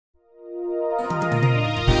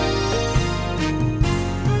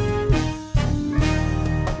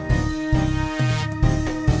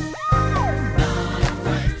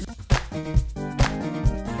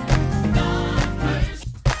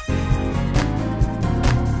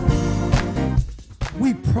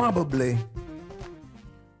We probably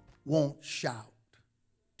won't shout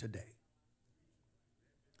today.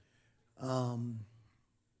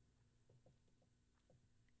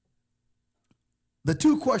 The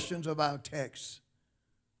two questions of our text,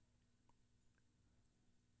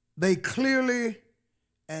 they clearly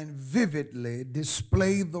and vividly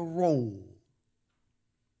display the role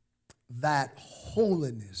that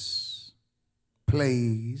holiness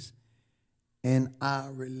plays in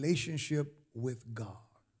our relationship with God.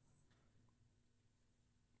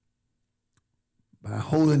 By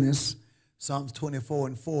holiness, Psalms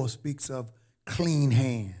 24:4 speaks of clean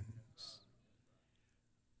hands.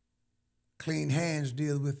 Clean hands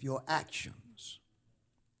deal with your actions.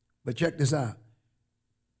 But check this out.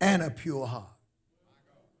 And a pure heart.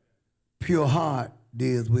 Pure heart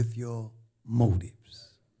deals with your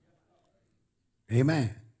motives.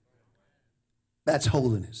 Amen. That's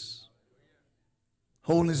holiness.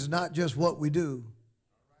 Holiness is not just what we do,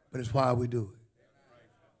 but it's why we do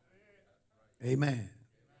it. Amen.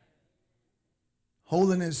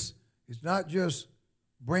 Holiness is not just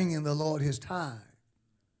bringing the Lord his tithe,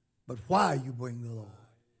 but why you bring the Lord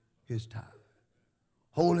his tithe.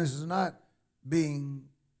 Holiness is not being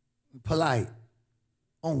polite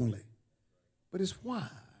only, but it's why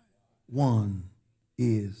one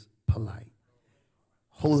is polite.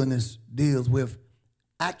 Holiness deals with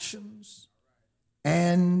actions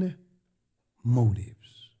and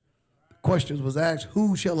motives. The question was asked,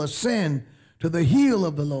 who shall ascend to the hill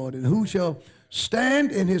of the Lord, and who shall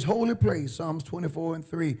stand in his holy place? Psalms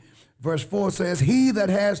 24:3. Verse 4 says, he that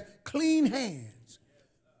has clean hands,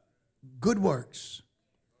 good works,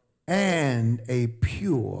 and a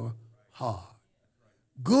pure heart.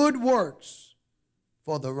 Good works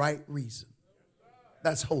for the right reason.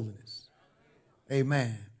 That's holiness.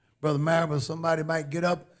 Amen. Brother Maribel, somebody might get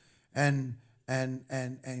up and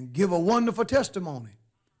give a wonderful testimony,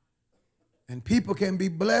 and people can be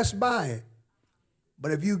blessed by it.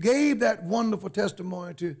 But if you gave that wonderful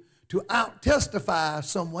testimony to out-testify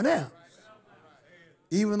someone else,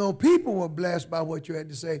 even though people were blessed by what you had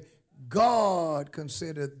to say, God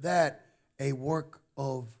considered that a work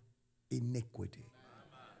of iniquity.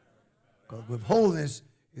 Because with holiness,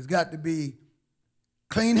 it's got to be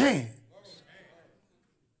clean hands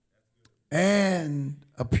and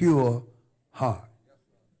a pure heart.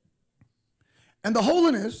 And the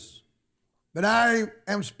holiness that I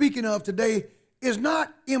am speaking of today is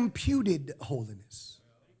not imputed holiness,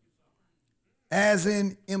 as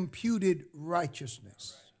in imputed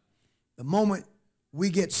righteousness. The moment we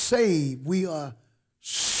get saved, we are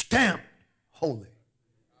stamped holy.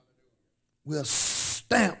 We are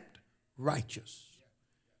stamped righteous.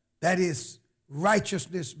 That is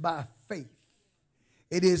righteousness by faith.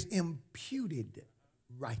 It is imputed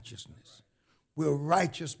righteousness. We're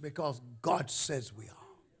righteous because God says we are.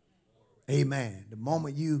 Amen. The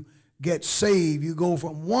moment you get saved, you go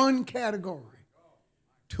from one category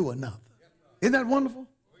to another. Isn't that wonderful?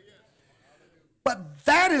 But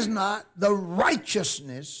that is not the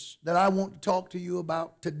righteousness that I want to talk to you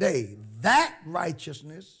about today. That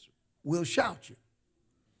righteousness will shout you.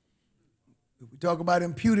 If we talk about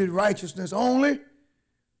imputed righteousness only,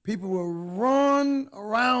 people will run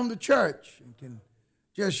around the church and can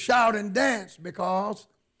just shout and dance because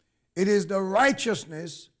it is the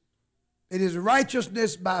righteousness, it is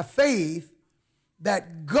righteousness by faith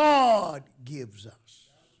that God gives us.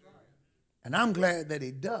 And I'm glad that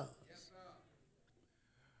he does.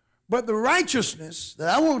 But the righteousness that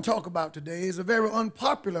I want to talk about today is a very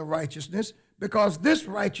unpopular righteousness, because this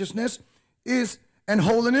righteousness is, and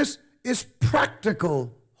holiness is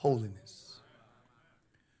practical holiness.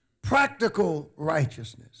 Practical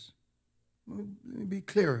righteousness. Let me be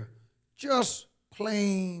clearer. Just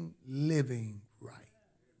plain living right.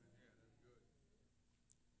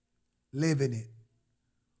 Living it.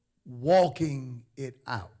 Walking it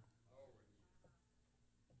out.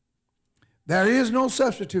 There is no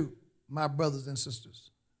substitute, my brothers and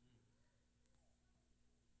sisters,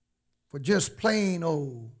 for just plain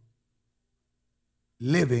old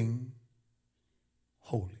living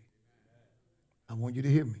holy. I want you to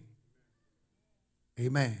hear me.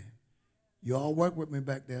 Amen. You all work with me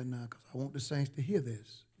back there now, because I want the saints to hear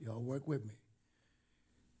this. You all work with me.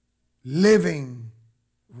 Living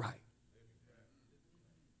right.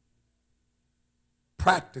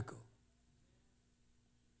 Practical.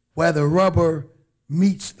 Where the rubber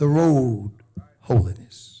meets the road,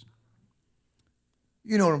 holiness.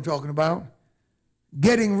 You know what I'm talking about.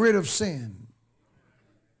 Getting rid of sin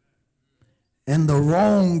and the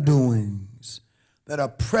wrongdoings that are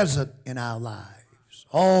present in our lives.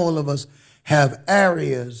 All of us have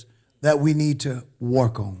areas that we need to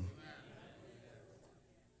work on.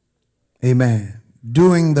 Amen.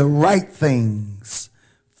 Doing the right things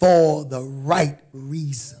for the right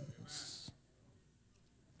reasons.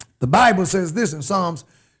 The Bible says this in Psalms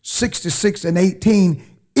 66 and 18,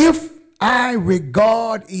 if I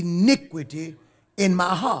regard iniquity in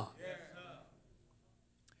my heart,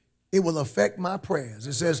 it will affect my prayers.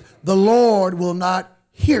 It says, the Lord will not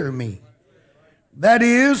hear me. That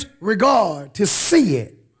is, regard, to see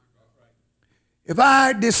it. If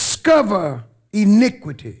I discover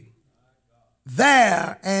iniquity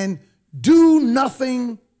there and do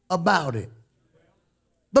nothing about it,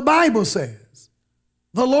 the Bible says,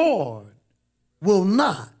 the Lord will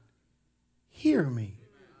not hear me.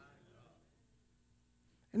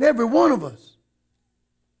 And every one of us,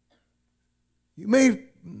 you may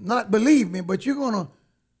not believe me, but you're going to,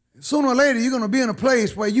 sooner or later, you're going to be in a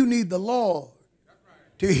place where you need the Lord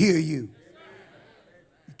to hear you.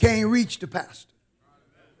 You can't reach the pastor.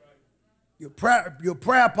 Your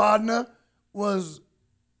prayer partner was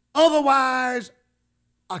otherwise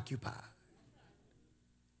occupied.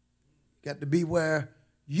 Got to be where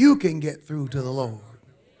you can get through to the Lord.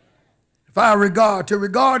 If I regard, to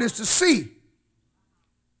regard is to see,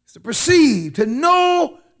 it's to perceive, to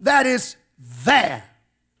know that it's there.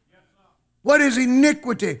 What is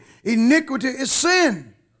iniquity? Iniquity is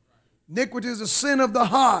sin. Iniquity is a sin of the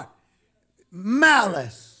heart.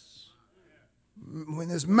 Malice. When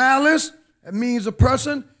there's malice, it means a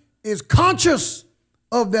person is conscious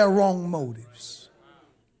of their wrong motives.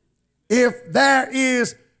 If there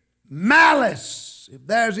is malice, if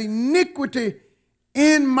there's iniquity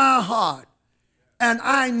in my heart, and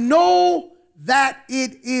I know that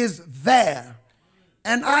it is there,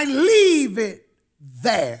 and I leave it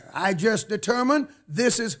there, I just determine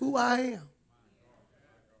this is who I am.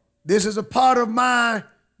 This is a part of my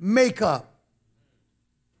makeup.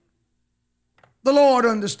 The Lord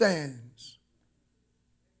understands.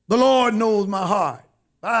 The Lord knows my heart.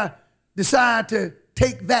 If I decide to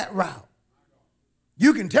take that route,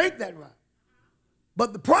 you can take that route.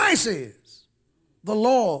 But the price is the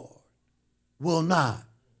Lord will not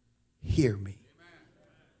hear me.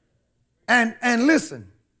 And listen,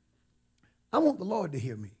 I want the Lord to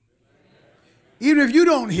hear me. Even if you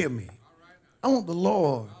don't hear me, I want the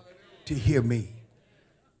Lord to hear me.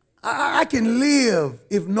 I can live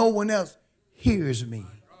if no one else hears me.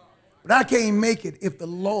 But I can't make it if the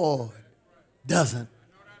Lord doesn't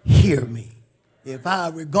hear me. If I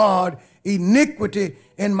regard iniquity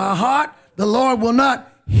in my heart, the Lord will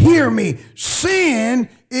not hear me. Sin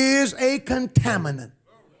is a contaminant.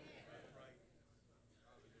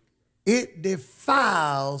 It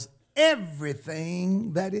defiles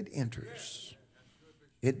everything that it enters.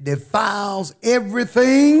 It defiles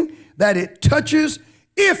everything that it touches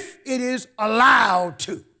if it is allowed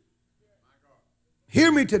to.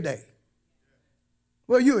 Hear me today.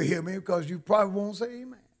 Well, you'll hear me because you probably won't say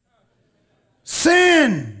amen.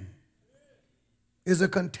 Sin is a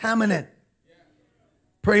contaminant.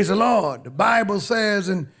 Praise the Lord. The Bible says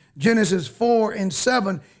in Genesis 4 and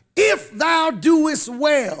 7, if thou doest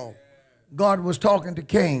well, God was talking to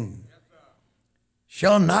Cain,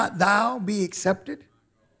 shall not thou be accepted?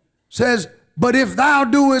 Says, but if thou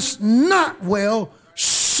doest not well,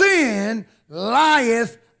 sin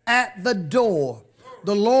lieth at the door.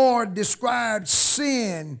 The Lord described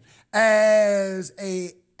sin as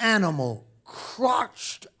an animal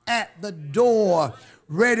crouched at the door,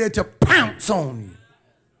 ready to pounce on you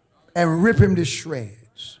and rip him to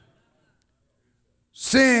shreds.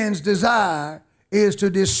 Sin's desire is to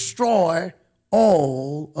destroy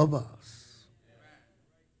all of us.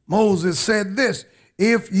 Moses said this,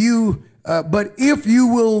 but if you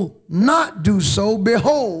will not do so,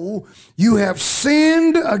 behold, you have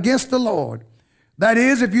sinned against the Lord. That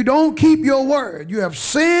is, if you don't keep your word, you have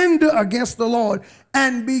sinned against the Lord,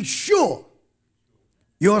 and be sure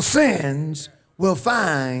your sins will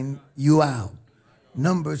find you out.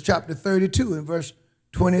 Numbers chapter 32 and verse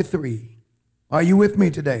 23. Are you with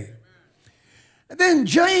me today? And then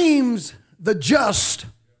James the just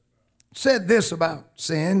said this about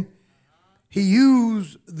sin. He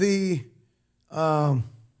used the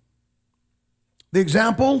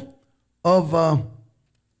example of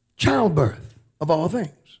childbirth, of all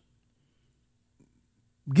things.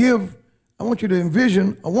 I want you to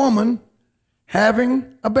envision a woman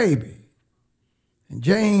having a baby. And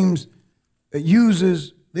James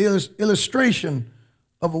uses the illustration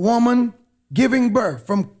of a woman giving birth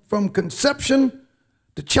from conception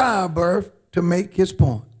to childbirth to make his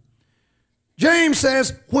point. James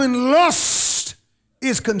says, when lust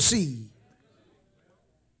is conceived,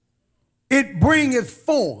 it bringeth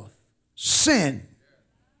forth sin.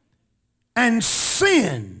 And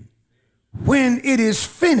sin, when it is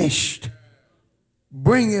finished,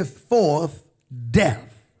 bringeth forth death.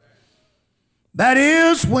 That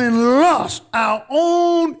is, when lust, our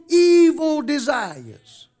own evil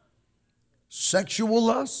desires, sexual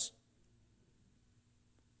lust,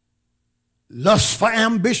 lust for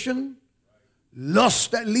ambition,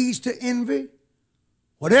 lust that leads to envy,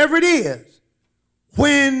 whatever it is,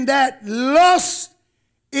 when that lust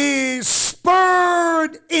is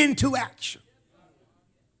spurred into action,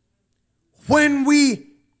 when we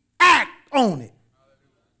act on it,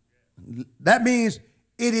 that means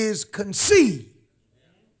it is conceived.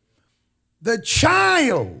 The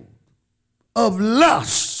child of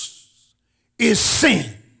lust is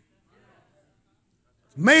sin.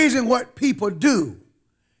 It's amazing what people do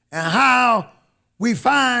and how we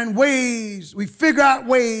find ways, we figure out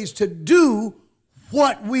ways to do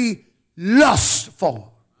what we lust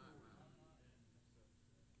for.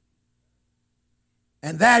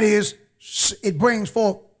 And that is, it brings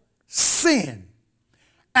forth sin.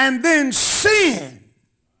 And then sin,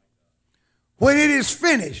 when it is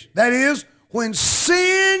finished, that is, when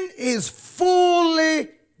sin is fully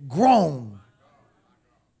grown.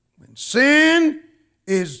 When sin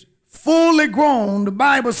is fully grown, the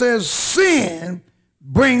Bible says sin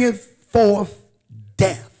bringeth forth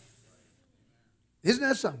death. Isn't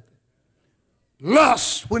that something?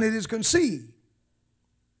 Lust, when it is conceived,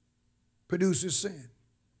 produces sin.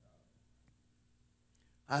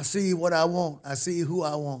 I see what I want. I see who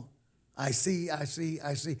I want. I see.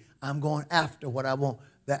 I'm going after what I want.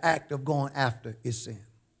 The act of going after is sin.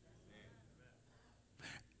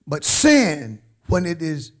 But sin, when it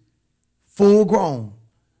is full grown,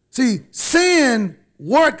 see, sin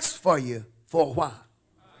works for you for a while.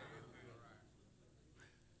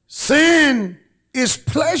 Sin is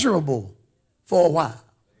pleasurable for a while.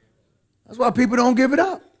 That's why people don't give it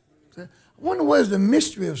up. I wonder what is the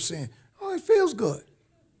mystery of sin. Oh, it feels good.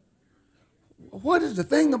 What is the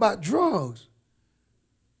thing about drugs?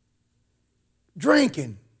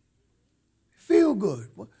 Drinking. Feel good.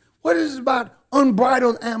 What is it about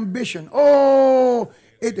unbridled ambition? Oh,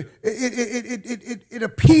 it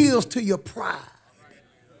appeals to your pride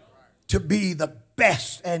to be the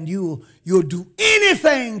best, and you'll do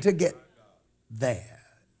anything to get there.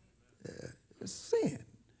 It's sin.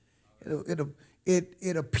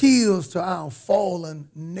 It appeals to our fallen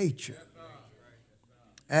nature.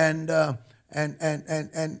 And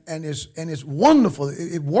it's wonderful.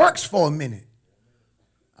 It works for a minute.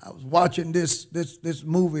 I was watching this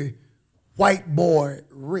movie, White Boy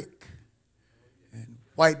Rick. And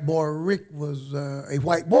White Boy Rick was a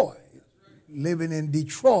white boy living in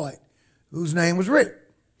Detroit whose name was Rick.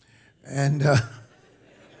 And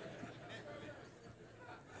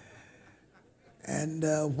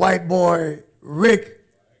White Boy Rick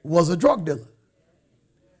was a drug dealer.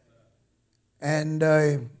 And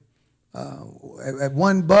at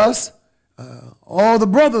one bus, all the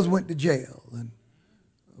brothers went to jail. And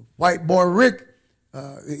White Boy Rick,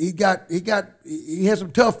 he had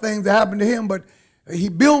some tough things that happened to him, but he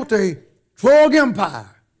built a drug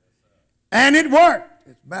empire, and it worked.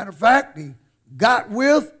 As a matter of fact, he got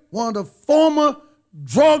with one of the former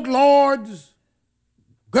drug lord's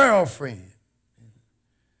girlfriend.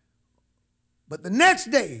 But the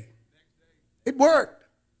next day, it worked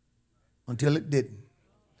until it didn't.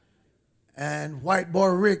 And White Boy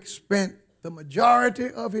Rick spent the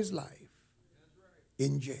majority of his life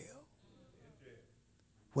in jail.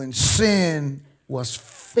 When sin was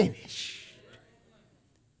finished,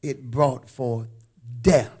 it brought forth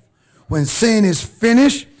death. When sin is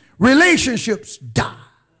finished, relationships die.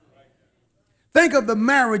 Think of the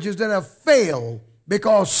marriages that have failed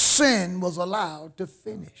because sin was allowed to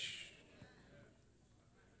finish.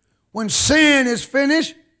 When sin is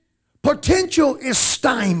finished, potential is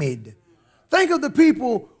stymied. Think of the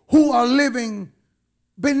people who are living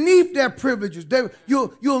beneath their privileges.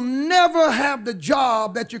 You'll never have the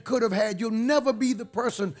job that you could have had. You'll never be the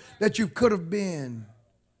person that you could have been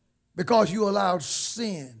because you allowed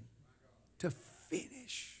sin to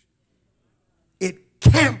finish. It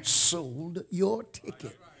canceled your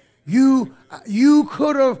ticket. You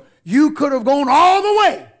could have gone all the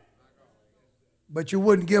way, but you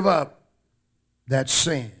wouldn't give up that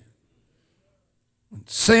sin. When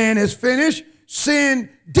sin is finished, sin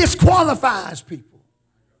disqualifies people.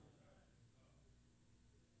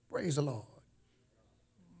 Praise the Lord.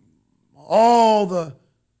 All the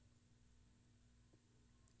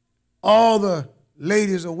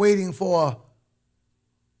ladies are waiting for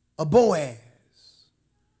a Boaz.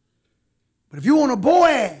 But if you want a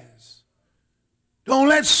Boaz, don't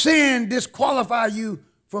let sin disqualify you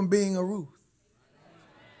from being a Ruth.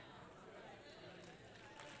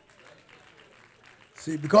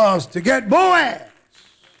 See, because to get Boaz,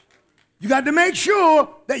 you got to make sure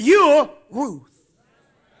that you're Ruth.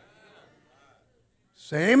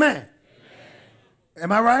 Say amen. Amen.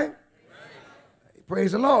 Am I right? Amen.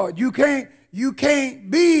 Praise the Lord. You can't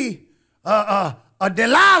be a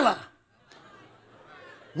Delilah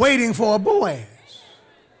waiting for a Boaz.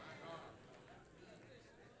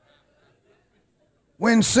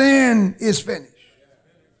 When sin is finished.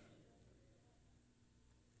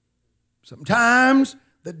 Sometimes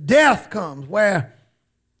the death comes where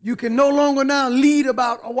you can no longer now lead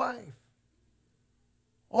about a wife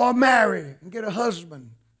or marry and get a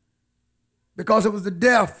husband because it was the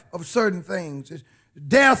death of certain things. It's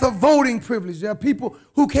death of voting privilege. There are people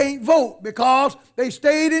who can't vote because they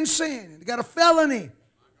stayed in sin. They got a felony.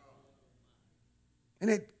 And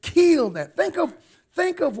it killed that. Think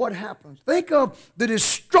of what happens. Think of the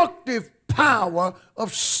destructive power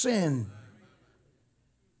of sin.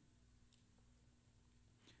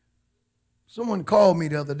 Someone called me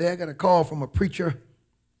the other day. I got a call from a preacher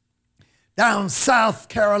down South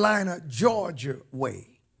Carolina, Georgia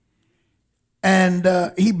way. And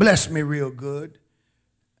he blessed me real good.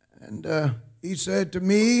 And he said to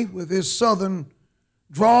me with his southern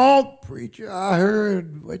drawl, "Preacher, I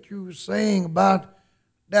heard what you were saying about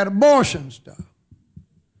that abortion stuff."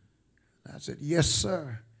 I said, "Yes,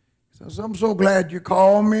 sir." He says, "I'm so glad you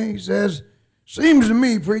called me." He says, "Seems to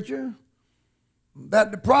me, preacher,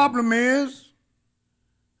 that the problem is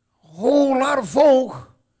a whole lot of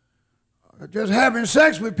folk are just having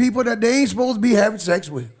sex with people that they ain't supposed to be having sex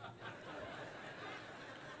with."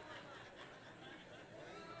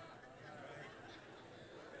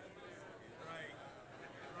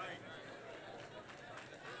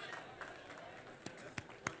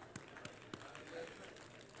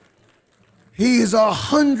 He is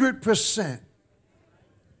 100%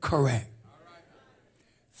 correct.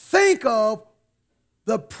 Think of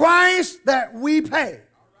the price that we pay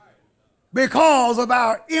because of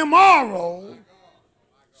our immoral,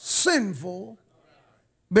 sinful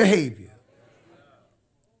behavior.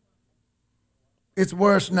 It's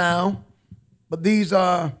worse now, but these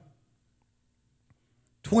are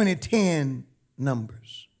 2010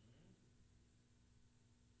 numbers.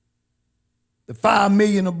 The 5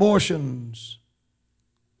 million abortions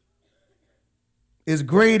is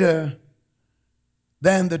greater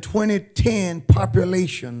than the 2010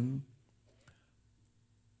 population,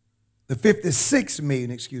 the 56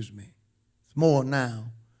 million, excuse me, it's more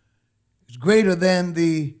now. It's greater than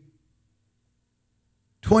the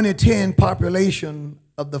 2010 population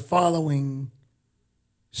of the following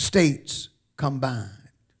states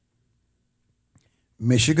combined: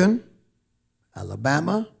 Michigan,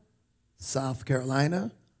 Alabama, South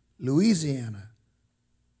Carolina, Louisiana,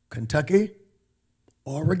 Kentucky,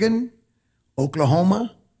 Oregon,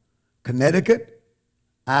 Oklahoma, Connecticut,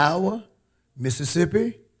 Iowa,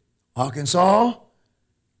 Mississippi, Arkansas,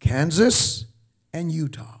 Kansas, and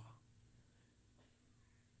Utah.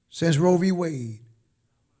 Since Roe v. Wade,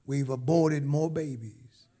 we've aborted more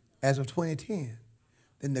babies as of 2010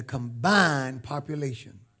 than the combined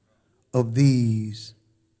population of these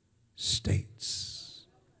states.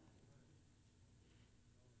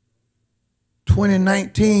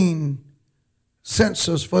 2019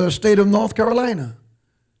 census for the state of North Carolina,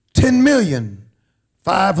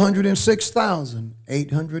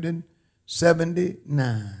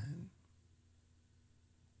 10,506,879.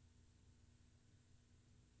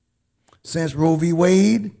 Since Roe v.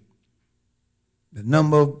 Wade, the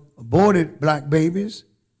number of aborted black babies,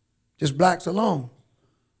 just blacks alone,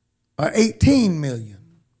 are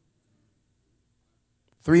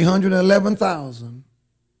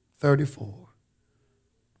 18,311,034.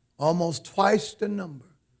 Almost twice the number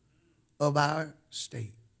of our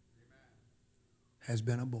state has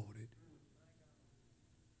been aborted.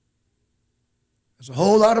 There's a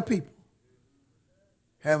whole lot of people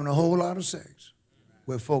having a whole lot of sex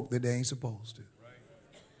with folk that they ain't supposed to.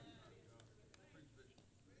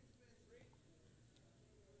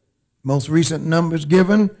 Most recent numbers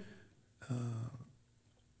given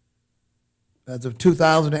as of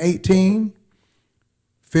 2018,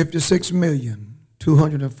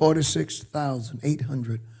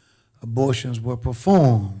 56,246,800 abortions were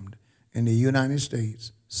performed in the United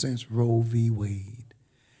States since Roe v. Wade.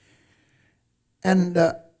 And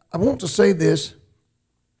I want to say this,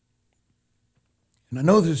 and I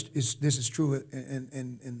know this is true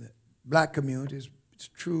in the black communities, it's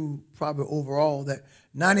true probably overall, that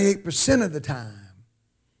 98% of the time,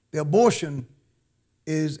 the abortion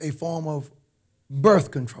is a form of birth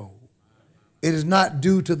control. It is not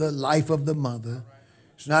due to the life of the mother.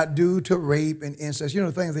 It's not due to rape and incest. You know,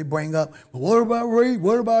 the things they bring up. But what about rape?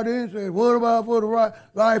 What about incest? What about for the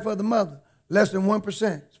life of the mother? Less than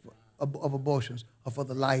 1% of abortions are for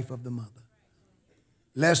the life of the mother.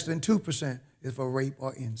 Less than 2% is for rape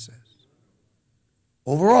or incest.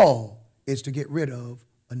 Overall, it's to get rid of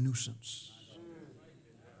a nuisance.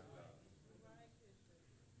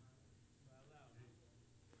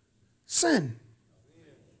 Sin.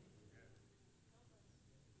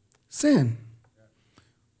 Sin.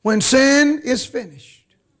 When sin is finished.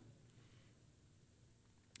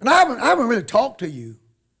 And I haven't really talked to you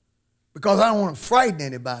because I don't want to frighten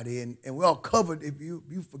anybody, and we're all covered if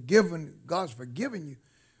you've forgiven, God's forgiven you.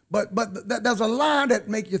 But there's a lie that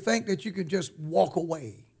makes you think that you can just walk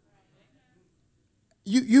away.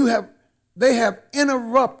 They have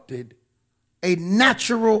interrupted a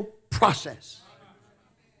natural process.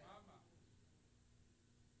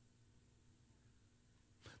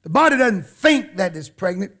 The body doesn't think that it's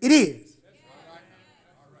pregnant. It is.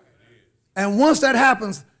 And once that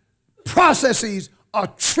happens, processes are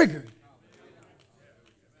triggered.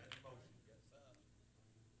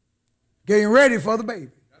 Getting ready for the baby.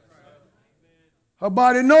 Her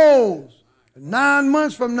body knows 9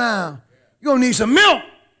 months from now, you're going to need some milk.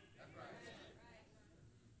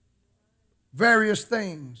 Various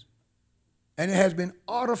things. And it has been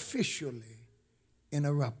artificially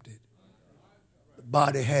interrupted. The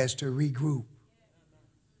body has to regroup.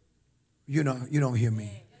 You don't hear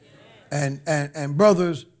me. And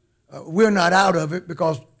brothers, we're not out of it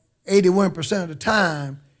because 81% of the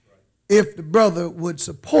time, if the brother would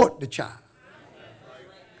support the child,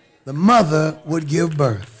 the mother would give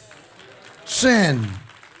birth. Sin.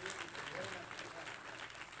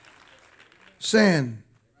 Sin.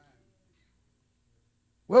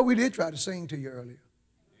 Well, we did try to sing to you earlier.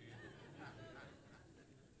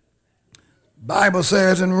 Bible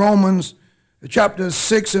says in Romans chapter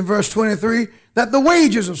 6 and verse 23 that the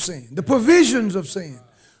wages of sin, the provisions of sin,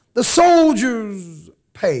 the soldiers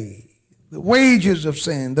pay, the wages of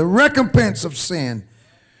sin, the recompense of sin,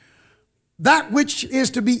 that which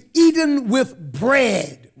is to be eaten with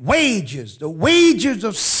bread, wages, the wages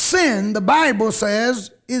of sin, the Bible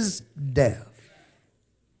says, is death.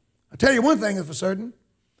 I'll tell you one thing is for certain,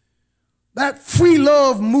 that free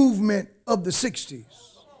love movement of the 60s,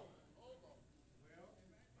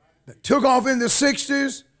 that took off in the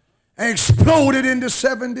 60s and exploded in the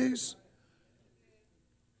 70s.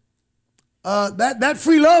 That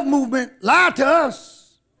free love movement lied to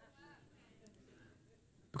us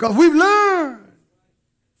because we've learned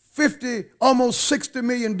 50, almost 60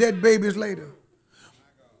 million dead babies later.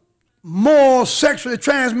 More sexually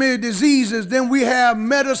transmitted diseases than we have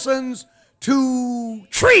medicines to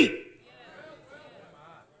treat.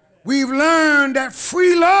 We've learned that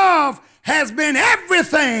free love has been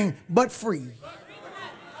everything but free.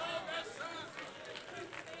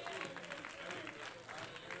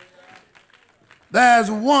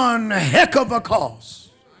 There's one heck of a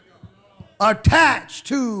cost attached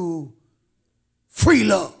to free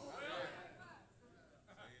love.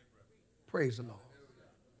 Praise the Lord.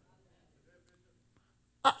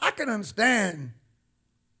 I can understand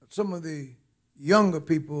some of the younger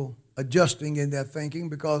people adjusting in their thinking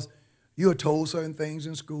because you are told certain things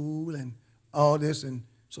in school and all this, and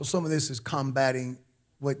so some of this is combating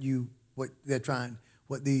what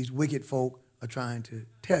these wicked folk are trying to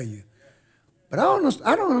tell you. But I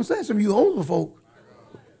don't understand some of you older folk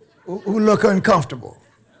who look uncomfortable.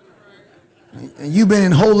 And you've been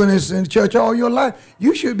in holiness in church all your life.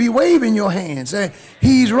 You should be waving your hands saying,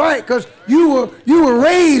 he's right, because you were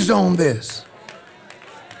raised on this.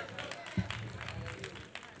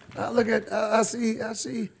 I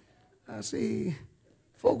see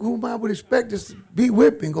folk whom I would expect us to be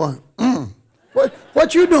whipping going,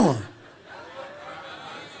 what you doing?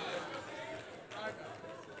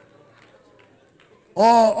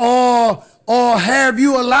 Or have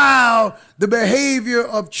you allowed the behavior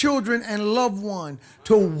of children and loved ones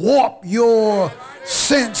to warp your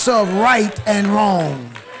sense of right and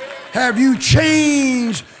wrong? Have you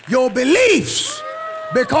changed your beliefs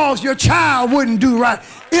because your child wouldn't do right?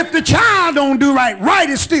 If the child don't do right, right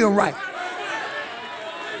is still right.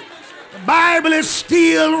 The Bible is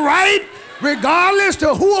still right regardless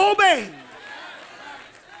to who obeys.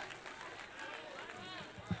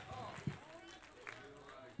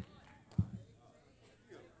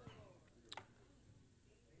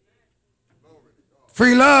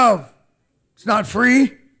 Free love, it's not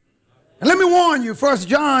free. And let me warn you, 1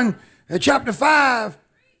 John chapter 5,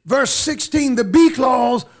 verse 16, the B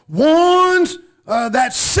clause warns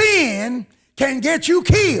that sin can get you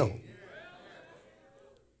killed.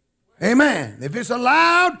 Amen. If it's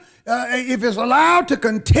allowed to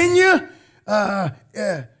continue,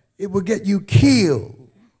 it will get you killed.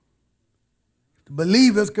 If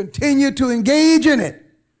believers continue to engage in it,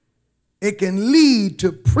 it can lead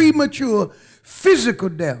to premature physical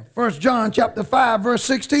death. 1 John chapter 5, verse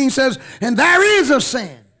 16 says, and there is a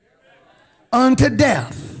sin unto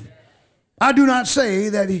death. I do not say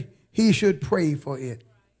that he should pray for it.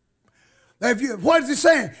 What is he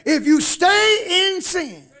saying? If you stay in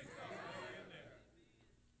sin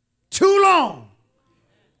too long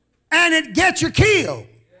and it gets you killed,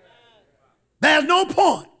 there's no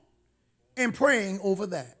point in praying over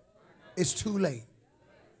that. It's too late.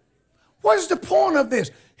 What is the point of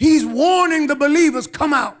this? He's warning the believers,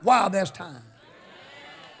 come out while there's time.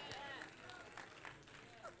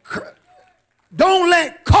 Don't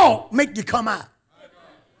let caught make you come out.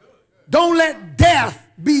 Don't let death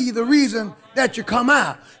be the reason that you come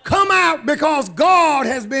out. Come out because God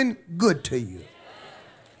has been good to you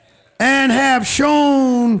and have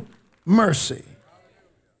shown mercy.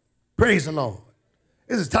 Praise the Lord.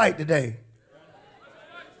 This is tight today.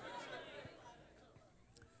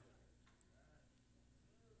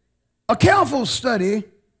 A careful study,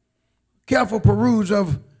 careful peruse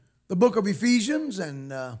of the book of Ephesians,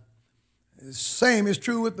 and the same is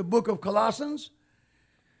true with the book of Colossians.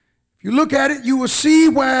 If you look at it, you will see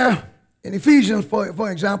where, in Ephesians,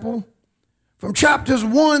 for example, from chapters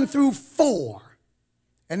 1 through 4,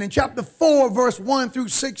 and in chapter 4, verse 1 through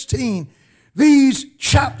 16, these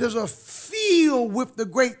chapters are filled with the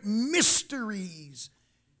great mysteries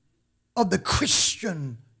of the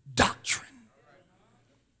Christian doctrine.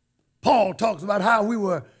 Paul talks about how we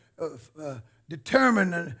were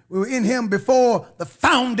determined and we were in him before the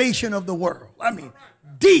foundation of the world. I mean,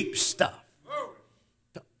 deep stuff.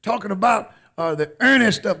 Talking about the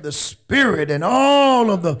earnest of the Spirit and all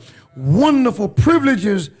of the wonderful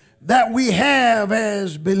privileges that we have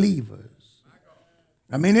as believers.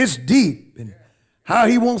 I mean, it's deep. And how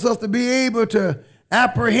he wants us to be able to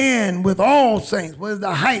apprehend with all saints what is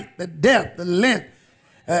the height, the depth, the length,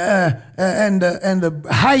 and the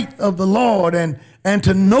height of the Lord, and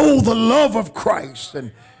to know the love of Christ,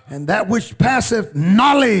 and that which passeth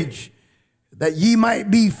knowledge, that ye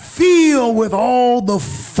might be filled with all the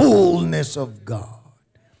fullness of God.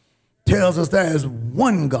 Tells us there is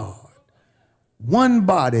one God, one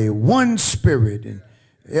body, one Spirit, and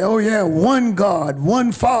oh yeah, one God,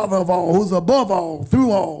 one Father of all, who's above all,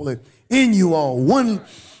 through all, and in you all, one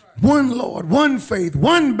Lord, one faith,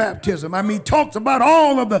 one baptism. I mean, he talks about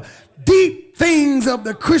all of the deep things of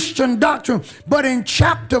the Christian doctrine. But in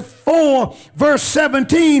chapter 4, verse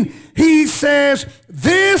 17, he says,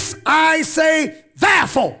 this I say,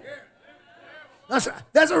 therefore.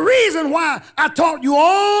 There's a reason why I taught you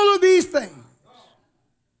all of these things.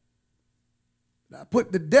 I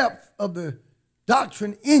put the depth of the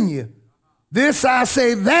doctrine in you. This I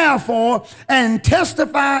say therefore, and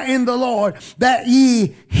testify in the Lord, that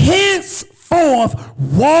ye henceforth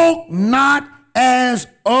walk not as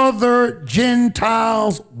other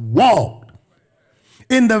Gentiles walked,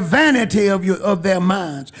 in the vanity of their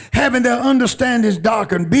minds, having their understandings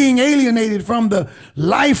darkened, being alienated from the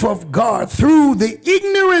life of God through the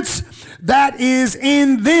ignorance that is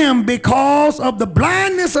in them because of the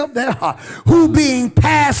blindness of their heart, who being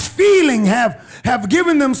past feeling have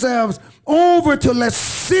given themselves over to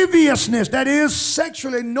lasciviousness, that is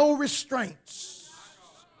sexually no restraints.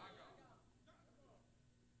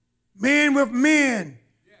 Men with men,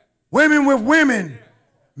 women with women,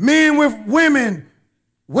 men with women,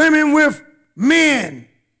 women with men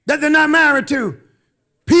that they're not married to,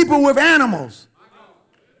 people with animals.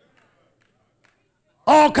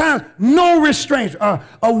 All kinds, no restraints, a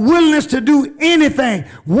willingness to do anything,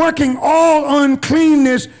 working all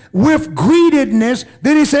uncleanness with greediness.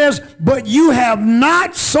 Then he says, but you have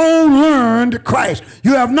not so learned Christ.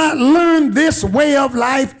 You have not learned this way of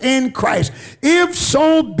life in Christ. If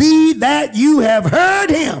so be that you have heard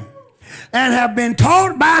him and have been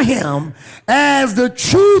taught by him, as the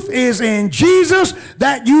truth is in Jesus,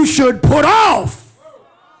 that you should put off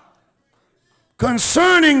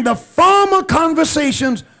concerning the former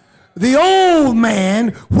conversations, the old man,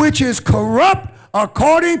 which is corrupt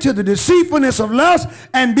according to the deceitfulness of lust,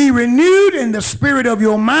 and be renewed in the spirit of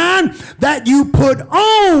your mind, that you put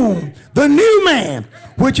on the new man,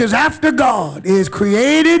 which is after God, is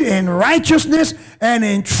created in righteousness and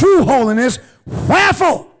in true holiness.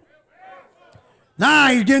 Wherefore, now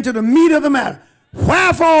he's getting to the meat of the matter.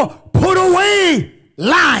 Wherefore, put away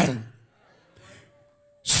lying.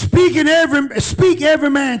 speak every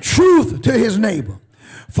man truth to his neighbor,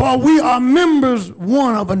 for we are members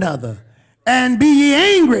one of another. And be ye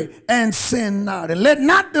angry and sin not. And let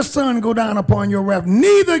not the sun go down upon your wrath,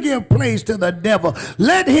 neither give place to the devil.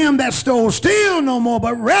 Let him that stole steal no more,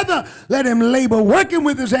 but rather let him labor, working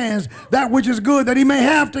with his hands that which is good, that he may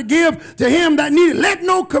have to give to him that needeth. Let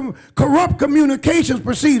no corrupt communications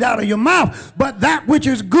proceed out of your mouth, but that which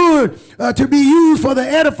is good to be used for the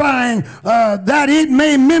edifying, that it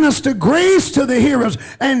may minister grace to the hearers.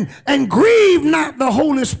 And grieve not the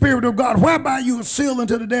Holy Spirit of God, whereby you are sealed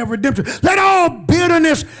unto the day of redemption. Let all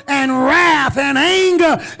bitterness and wrath and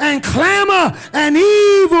anger and clamor and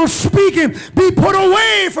evil speaking be put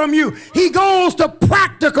away from you. He goes to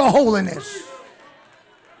practical holiness.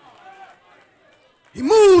 He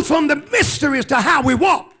moves from the mysteries to how we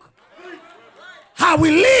walk, how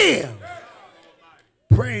we live.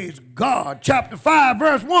 Praise God. Chapter 5,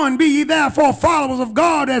 verse 1. Be ye therefore followers of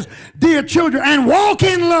God as dear children, and walk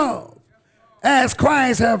in love, as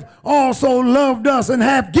Christ have also loved us, and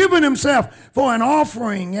have given himself for an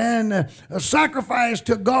offering and a sacrifice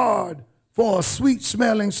to God for a sweet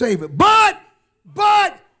smelling savor. But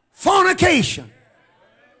fornication,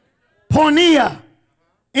 porneia,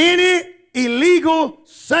 any illegal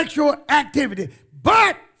sexual activity,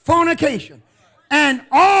 but fornication and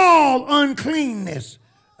all uncleanness,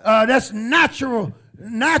 that's natural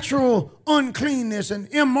uncleanness and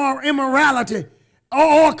immorality,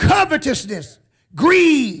 or covetousness,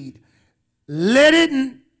 greed, let it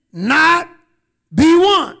not be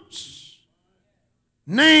once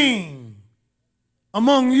named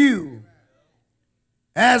among you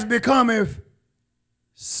as becometh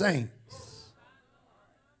saints.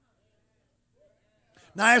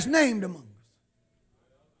 Now it's named among us.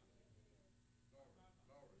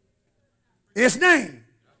 It's named.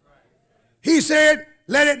 He said,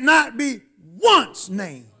 let it not be once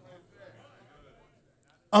named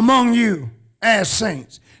among you as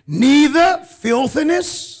saints. Neither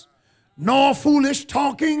filthiness, nor foolish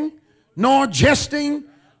talking, nor jesting,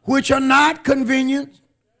 which are not convenient.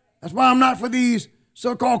 That's why I'm not for these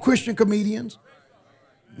so-called Christian comedians.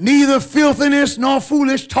 Neither filthiness, nor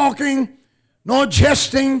foolish talking, nor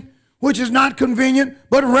jesting, which is not convenient,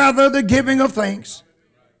 but rather the giving of thanks.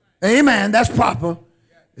 Amen. That's proper.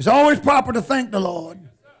 It's always proper to thank the Lord.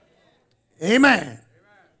 Amen.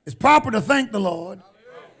 It's proper to thank the Lord.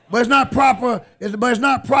 But it's not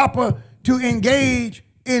proper to engage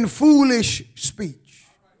in foolish speech.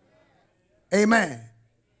 Amen.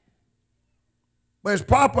 But it's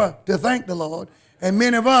proper to thank the Lord. And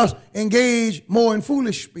many of us engage more in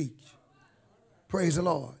foolish speech, praise the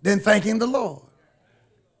Lord, than thanking the Lord.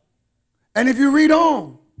 And if you read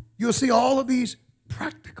on, you'll see all of these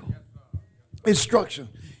practical instructions.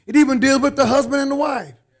 It even deals with the husband and the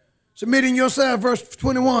wife. Submitting yourself, verse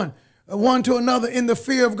 21. One to another in the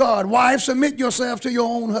fear of God. Wives, submit yourselves to your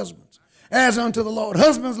own husbands as unto the Lord.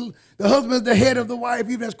 Husbands, the husband is the head of the wife,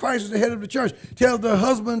 even as Christ is the head of the church. Tell the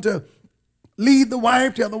husband to lead the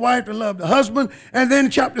wife, tell the wife to love the husband. And then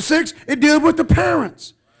in chapter 6, it deals with the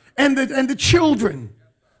parents and the children.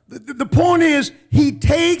 The point is, he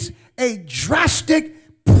takes a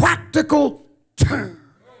drastic, practical turn.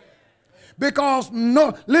 Because,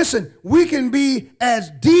 no, listen, we can be as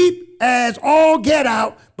deep as all get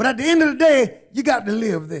out, but at the end of the day, you got to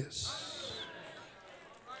live this.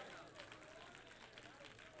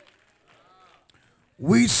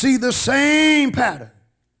 We see the same pattern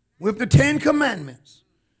with the 10 Commandments.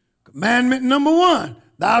 Commandment number 1,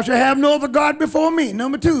 thou shalt have no other God before me.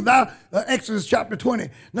 Number 2, Exodus chapter 20.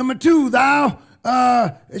 Number 2, thou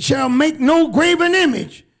shalt make no graven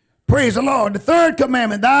image. Praise the Lord. The 3rd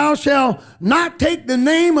commandment, thou shalt not take the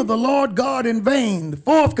name of the Lord God in vain. The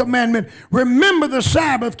 4th commandment, remember the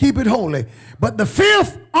Sabbath, keep it holy. But the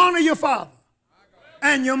 5th, honor your father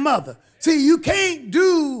and your mother. See, you can't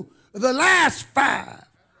do the last 5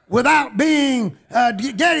 without getting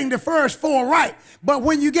the first 4 right. But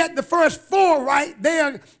when you get the first 4 right,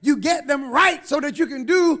 you get them right so that you can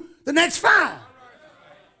do the next 5.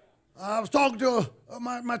 I was talking to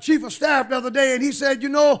my chief of staff the other day, and he said, you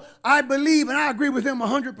know, I believe, and I agree with him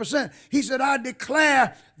 100%. He said, I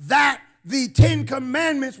declare that the 10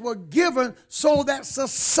 Commandments were given so that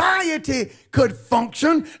society could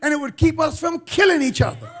function and it would keep us from killing each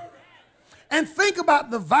other. And think about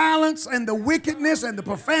the violence and the wickedness and the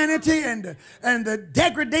profanity and the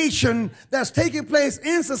degradation that's taking place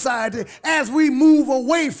in society as we move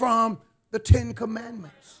away from the 10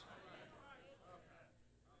 Commandments.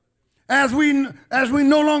 As we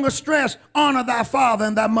no longer stress, honor thy father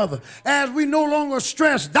and thy mother. As we no longer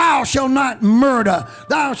stress, thou shalt not murder,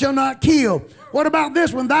 thou shalt not kill. What about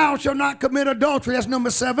this one? Thou shalt not commit adultery. That's number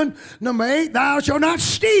 7. Number 8, thou shalt not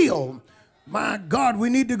steal. My God, we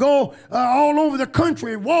need to go all over the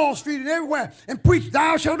country, Wall Street and everywhere, and preach,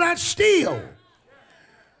 thou shalt not steal.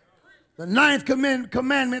 The 9th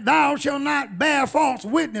commandment, thou shalt not bear false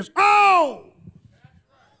witness. Oh!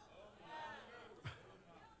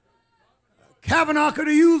 Kavanaugh could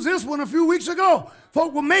have used this one a few weeks ago.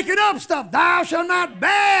 Folk were making up stuff. Thou shalt not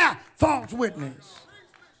bear false witness.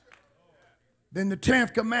 Then the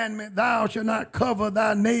 10th commandment, thou shalt not covet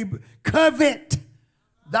thy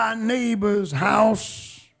neighbor's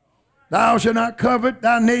house. Thou shalt not covet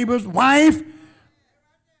thy neighbor's wife.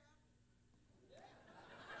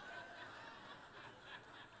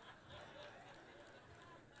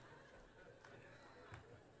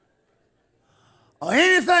 Or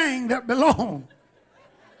anything that belongs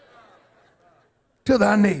to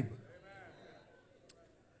thy neighbor.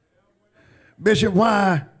 Bishop,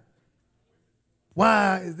 why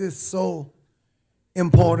is this so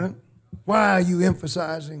important? Why are you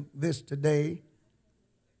emphasizing this today?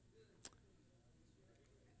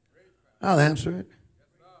 I'll answer it.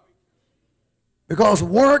 Because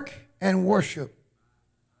work and worship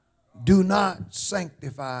do not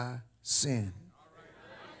sanctify sin.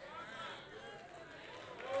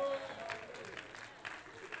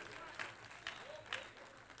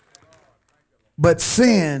 But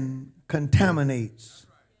sin contaminates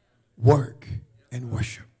work and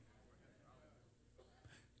worship.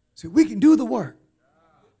 See, we can do the work.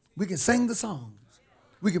 We can sing the songs.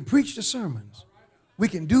 We can preach the sermons. We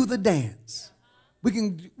can do the dance. We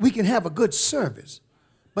can have a good service.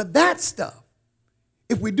 But that stuff,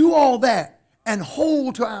 if we do all that and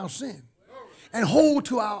hold to our sin, and hold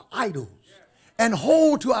to our idols, and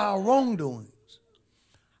hold to our wrongdoings,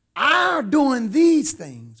 our doing these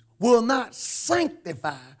things will not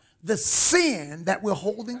sanctify the sin that we're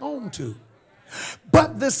holding on to.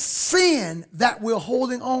 But the sin that we're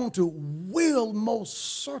holding on to will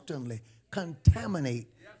most certainly contaminate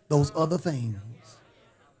those other things.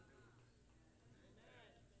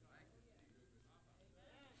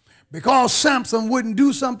 Because Samson wouldn't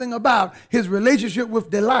do something about his relationship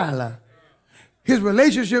with Delilah, his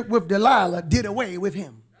relationship with Delilah did away with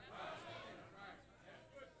him.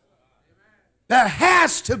 There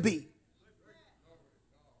has to be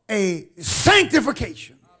a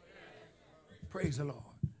sanctification. Praise the Lord.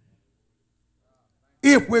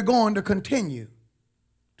 If we're going to continue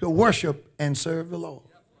to worship and serve the Lord.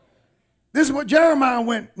 This is what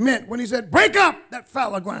Jeremiah meant when he said, break up that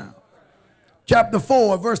fallow ground. Chapter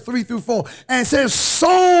 4, verse 3 through 4. And it says,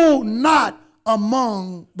 sow not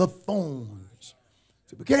among the thorns.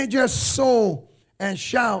 So we can't just sow and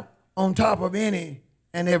shout on top of any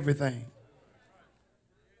and everything.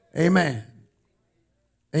 Amen.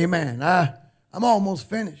 Amen. I'm almost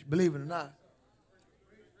finished, believe it or not.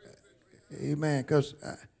 Amen. Because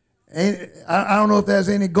I don't know if there's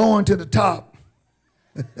any going to the top.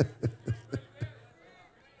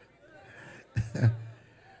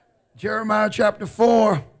 Jeremiah chapter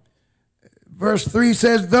 4, verse 3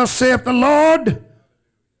 says, thus saith the Lord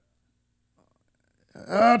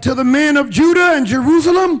to the men of Judah and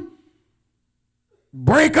Jerusalem,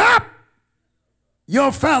 break up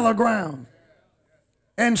your fallow ground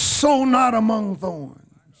and sow not among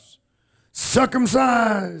thorns.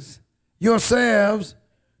 Circumcise yourselves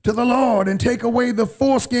to the Lord and take away the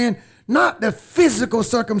foreskin, not the physical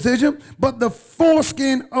circumcision, but the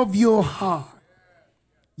foreskin of your heart.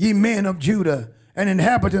 Ye men of Judah and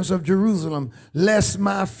inhabitants of Jerusalem, lest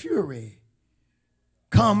my fury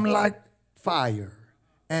come like fire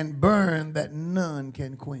and burn that none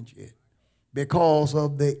can quench it, because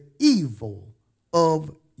of the evil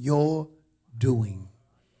of your doing.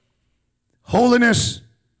 Holiness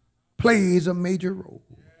plays a major role.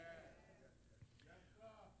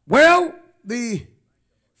 Well, the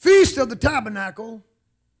Feast of the Tabernacle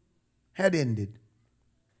had ended.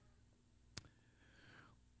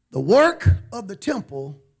 The work of the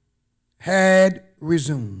temple had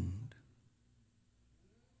resumed.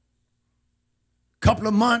 A couple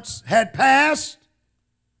of months had passed,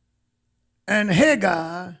 and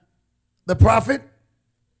Haggai, the prophet,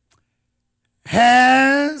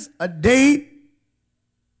 has a date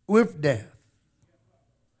with death.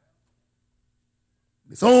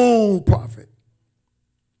 This old prophet,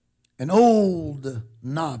 an old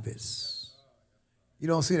novice. You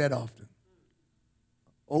don't see that often.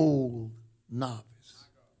 Old novice.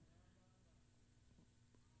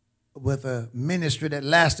 With a ministry that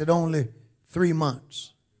lasted only 3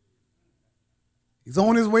 months. He's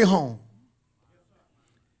on his way home.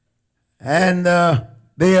 And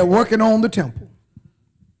they are working on the temple.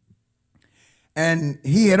 And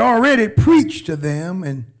he had already preached to them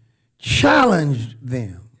and challenged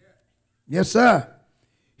them. Yes, sir.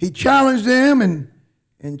 He challenged them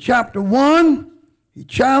in chapter 1. He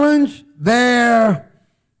challenged their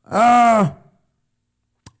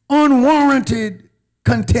unwarranted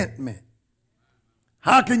contentment.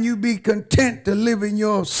 How can you be content to live in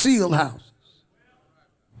your seal houses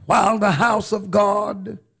while the house of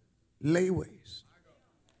God lay waste?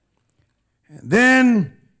 And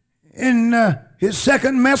then in his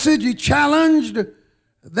second message, he challenged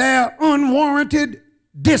their unwarranted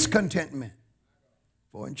discontentment.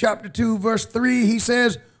 For in chapter 2, verse 3, he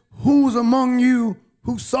says, who's among you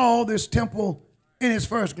who saw this temple in its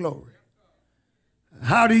first glory?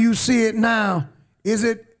 How do you see it now? Is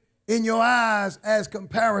it in your eyes as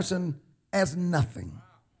comparison as nothing?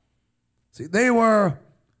 See, they were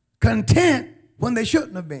content when they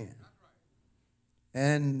shouldn't have been,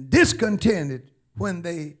 and discontented when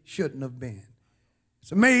they shouldn't have been.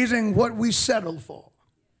 It's amazing what we settle for.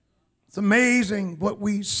 It's amazing what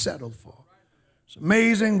we settle for. It's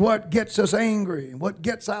amazing what gets us angry and what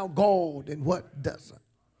gets our gold and what doesn't.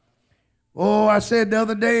 Oh, I said the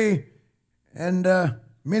other day, and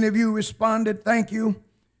many of you responded, thank you.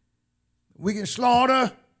 We can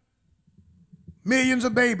slaughter millions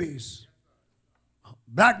of babies,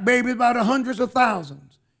 black babies by the hundreds of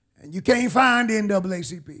thousands, and you can't find the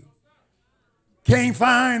NAACP. Can't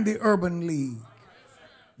find the Urban League.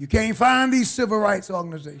 You can't find these civil rights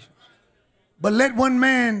organizations. But let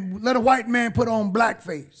a white man put on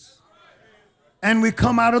blackface, and we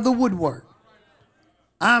come out of the woodwork.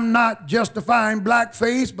 I'm not justifying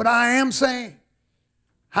blackface, but I am saying,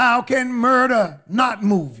 how can murder not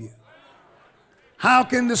move you? How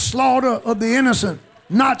can the slaughter of the innocent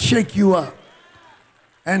not shake you up?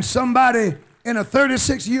 And somebody in a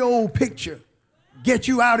 36-year-old picture get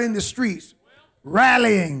you out in the streets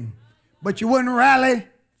rallying, but you wouldn't rally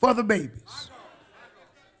for the babies.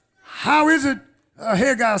 How is it,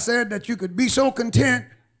 Haggai said, that you could be so content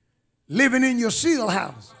living in your seal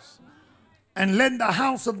houses and letting the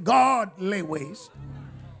house of God lay waste?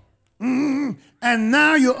 And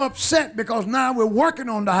now you're upset because now we're working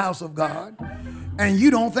on the house of God and you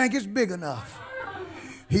don't think it's big enough.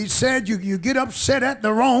 He said you get upset at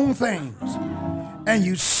the wrong things and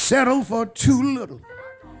you settle for too little.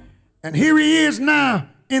 And here he is now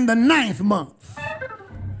in the 9th month,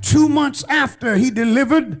 2 months after he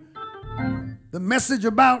delivered the message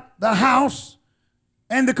about the house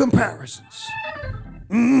and the comparisons.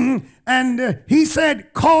 And he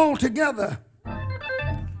said, call together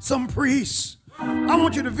some priests. I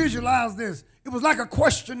want you to visualize this. It was like a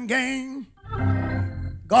question game.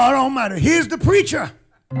 God Almighty, here's the preacher.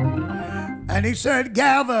 And he said,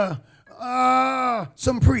 gather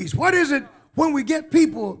some priests. What is it when we get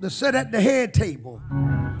people to sit at the head table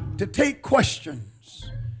to take questions?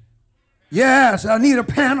 Yes, I need a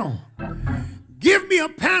panel. Give me a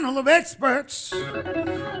panel of experts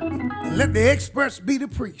and let the experts be the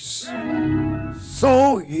priests.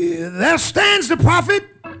 So there stands the prophet,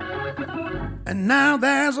 and now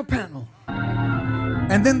there's a panel.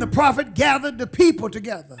 And then the prophet gathered the people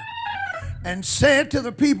together and said to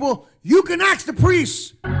the people, you can ask the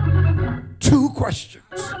priests 2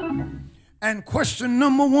 questions. And question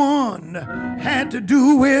number 1 had to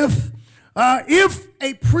do with if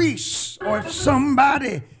a priest or if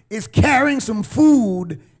somebody is carrying some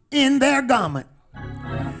food in their garment,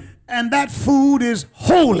 and that food is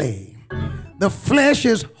holy. The flesh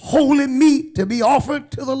is holy meat to be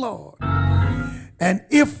offered to the Lord. And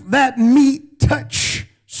if that meat touch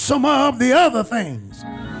some of the other things,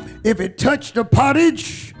 if it touched the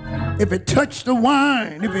pottage, if it touched the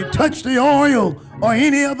wine, if it touched the oil or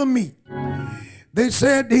any other meat, they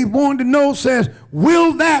said he wanted to know, says,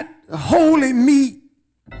 will that holy meat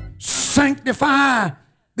sanctify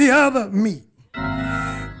the other meat?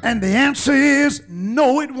 And the answer is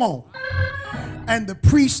no, it won't. And the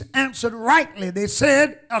priests answered rightly. They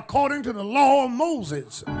said, according to the law of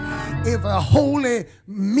Moses, if a holy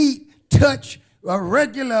meat touch a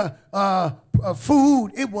regular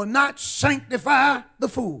food, it will not sanctify the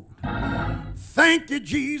food. Thank you,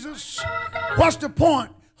 Jesus. What's the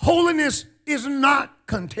point? Holiness is not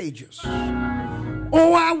contagious.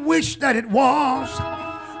 Oh, I wish that it was.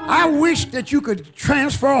 I wish that you could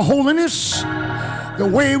transfer holiness the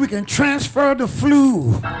way we can transfer the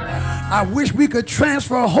flu. I wish we could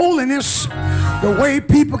transfer holiness the way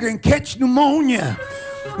people can catch pneumonia.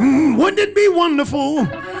 Wouldn't it be wonderful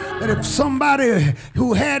that if somebody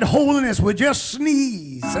who had holiness would just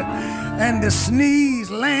sneeze and the sneeze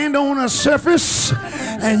land on a surface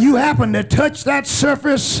and you happen to touch that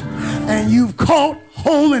surface and you've caught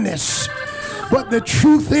holiness? but the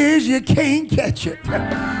truth is you can't catch it.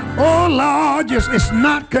 Oh Lord, it's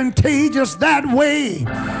not contagious that way.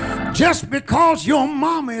 Just because your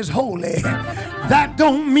mama is holy, that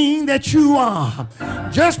don't mean that you are.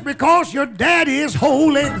 Just because your daddy is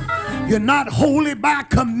holy, you're not holy by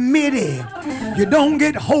committee. You don't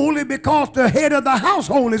get holy because the head of the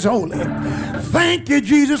household is holy. Thank you,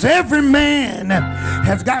 Jesus. Every man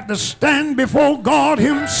has got to stand before God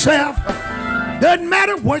himself. Doesn't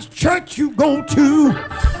matter what church you go to,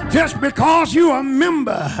 just because you're a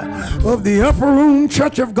member of the upper room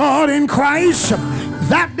church of God in Christ,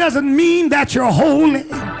 that doesn't mean that you're holy.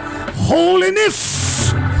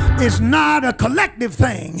 Holiness is not a collective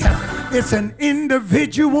thing. It's an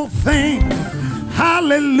individual thing.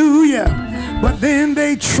 Hallelujah. But then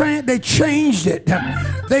they changed it.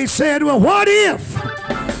 They said, well, what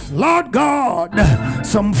if, Lord God,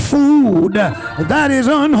 some food that is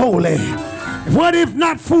unholy? What if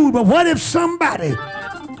not food, but what if somebody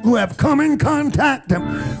who have come in contact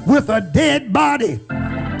with a dead body,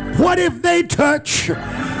 what if they touch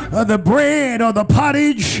the bread or the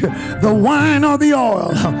pottage, the wine or the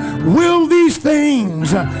oil? Will these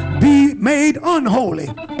things be made unholy?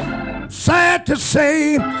 Sad to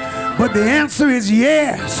say, but the answer is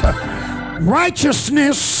yes.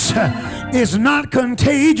 Righteousness is not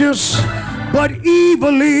contagious, but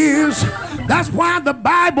evil is. That's why the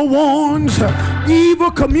Bible warns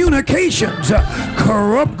evil communications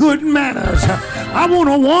corrupt good manners. I want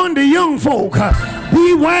to warn the young folk,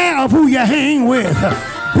 beware of who you hang with.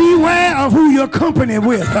 Beware of who you're company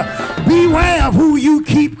with. Beware of who you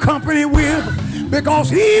keep company with,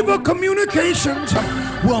 because evil communications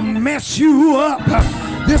will mess you up.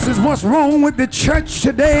 This is what's wrong with the church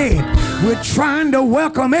today. We're trying to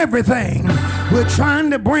welcome everything. We're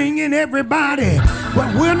trying to bring in everybody,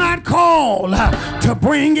 but we're not called to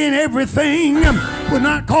bring in everything. We're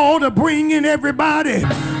not called to bring in everybody.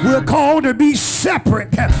 We're called to be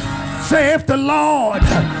separate. Saith the Lord,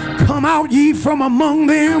 come out ye from among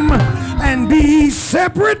them and be ye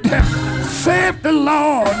separate, saith the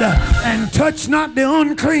Lord, and touch not the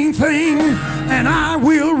unclean thing, and I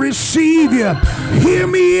will receive you. Hear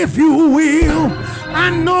me if you will. I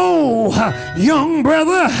know, young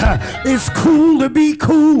brother, it's cool to be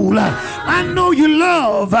cool. I know you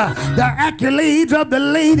love the accolades of the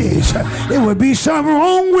ladies. It would be something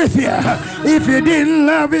wrong with you if you didn't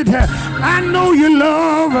love it. I know you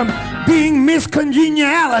love being Miss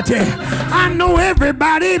Congeniality. I know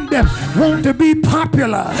everybody want to be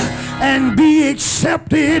popular and be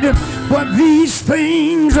accepted, but these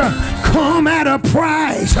things come at a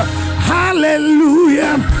price.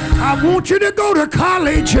 Hallelujah. I want you to go to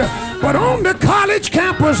college, but on the college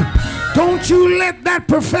campus, don't you let that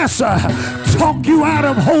professor talk you out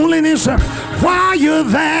of holiness. While you're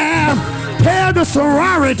there, tell the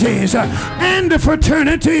sororities and the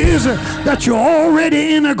fraternities that you're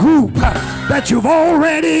already in a group, that you've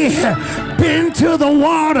already been to the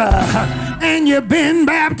water and you've been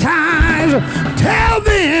baptized. Tell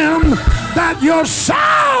them that your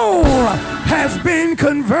soul has been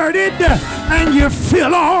converted and you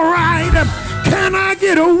feel all right. Can I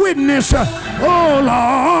get a witness? Oh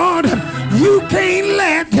Lord, you can't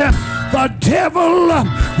let the devil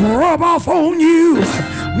rub off on you.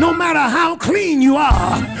 No matter how clean you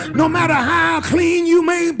are, no matter how clean you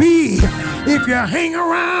may be, if you hang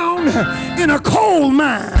around in a coal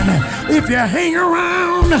mine, if you hang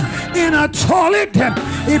around in a toilet,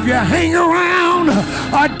 if you hang around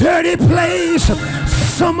a dirty place,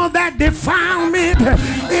 some of that defilement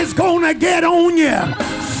is gonna get on you.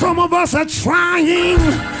 Some of us are trying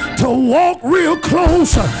to walk real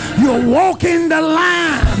close. You're walking the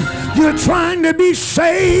line. You're trying to be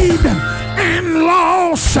saved and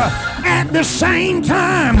lost at the same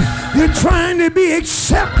time. You're trying to be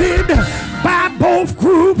accepted by both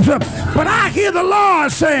groups. But I hear the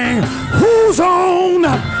Lord saying, who's on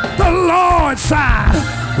the Lord's side?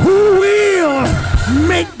 Who will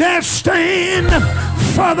make that stand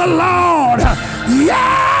for the Lord?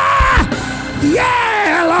 Yeah!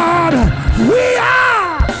 Yeah, Lord! We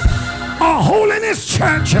are a holiness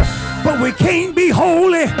church, but we can't be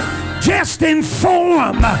holy just in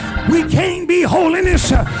form. We can't be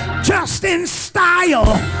holiness just in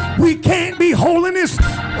style. We can't be holiness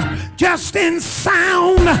just in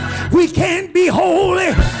sound. We can't be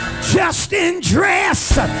holy just in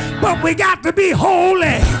dress, but we got to be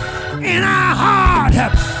holy in our heart.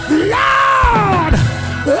 Lord,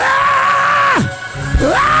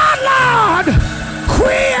 Lord,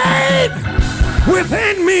 create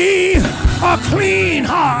within me a clean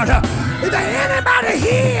heart. Is there anybody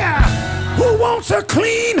here who wants a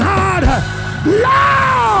clean heart?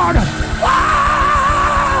 Lord,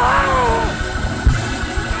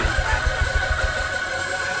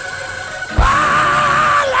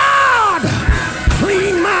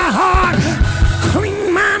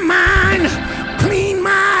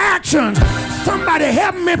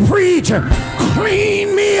 help me preach.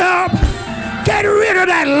 Clean me up. Get rid of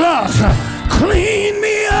that lust. Clean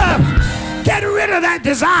me up. Get rid of that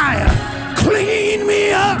desire. Clean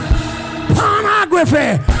me up.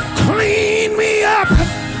 Pornography. Clean me up.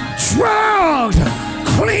 Drugs.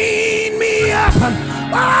 Clean me up.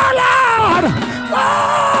 Oh Lord.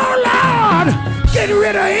 Oh Lord. Get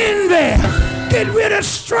rid of envy. Get rid of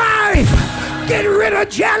strife. Get rid of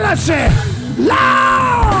jealousy.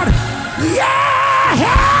 Lord. Yeah.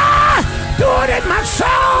 Do it in my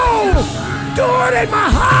soul. Do it in my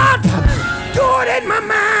heart. Do it in my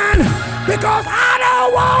mind. Because I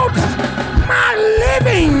don't want my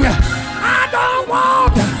living. I don't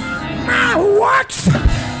want my works.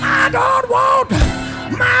 I don't want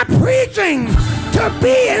my preaching to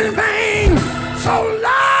be in vain. So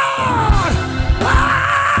Lord,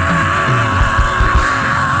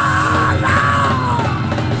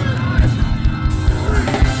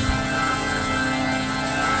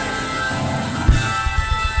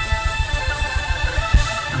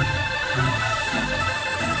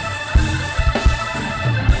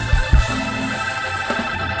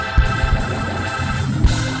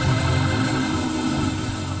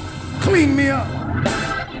 clean me up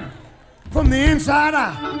from the inside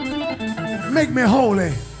out. Make me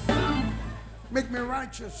holy. Make me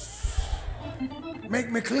righteous.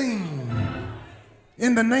 Make me clean.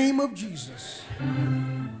 In the name of Jesus.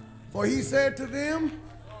 For he said to them,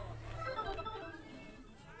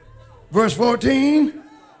 verse 14,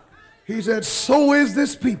 he said, so is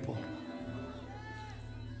this people.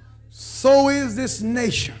 So is this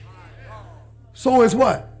nation. So is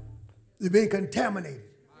what? They've been contaminated.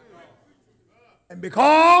 And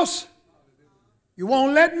because you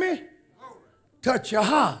won't let me touch your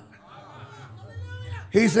heart,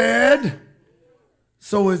 he said,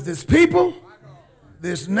 so is this people,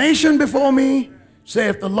 this nation before me,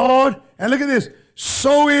 saith the Lord. And look at this.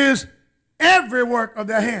 So is every work of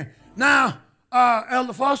their hand. Now,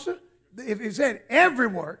 Elder Foster, if he said every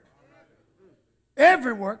work,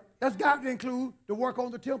 that's got to include the work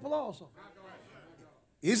on the temple also.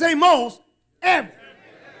 He say most, every.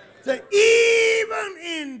 Say, even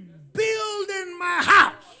in building my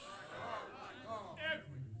house,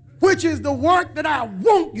 which is the work that I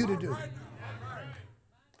want you to do.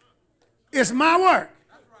 It's my work.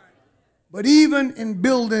 But even in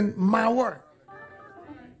building my work,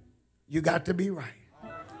 you got to be right.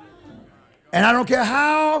 And I don't care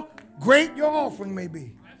how great your offering may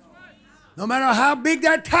be. No matter how big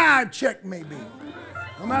that tithe check may be.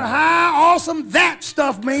 No matter how awesome that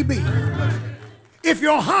stuff may be. If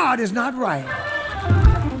your heart is not right.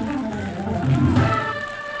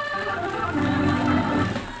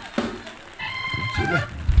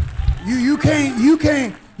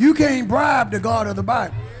 You can't bribe the God of the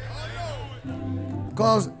Bible.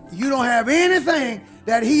 Because you don't have anything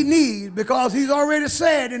that he needs, because he's already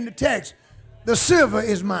said in the text, the silver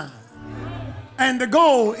is mine and the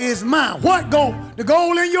gold is mine. What gold? The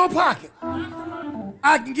gold in your pocket.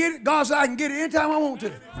 I can get it. God said I can get it anytime I want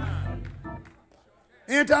to.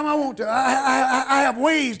 Anytime I want to. I have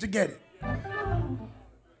ways to get it.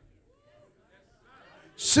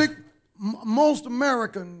 Most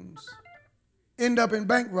Americans end up in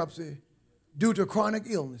bankruptcy due to chronic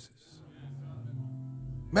illnesses,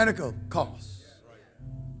 medical costs.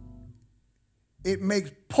 It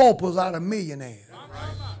makes paupers out of millionaires.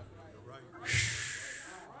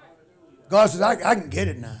 God says, I can get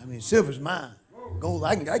it now. I mean, silver's mine. Gold,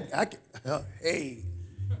 I can hey,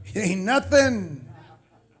 it ain't nothing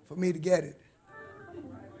for me to get it.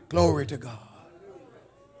 Glory to God.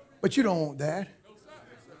 But you don't want that.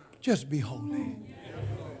 Just be holy.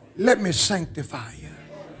 Let me sanctify you.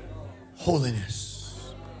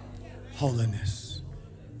 Holiness. Holiness.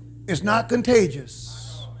 It's not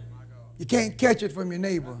contagious. You can't catch it from your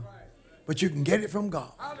neighbor, but you can get it from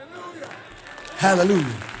God. Hallelujah.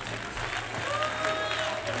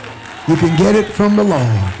 You can get it from the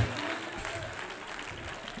Lord.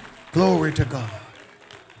 Glory to God.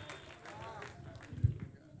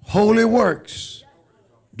 Holy works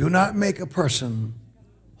do not make a person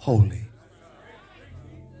holy.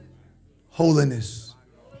 Holiness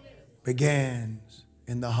begins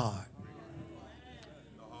in the heart.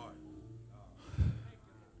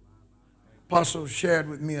 Apostle shared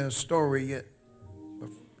with me a story,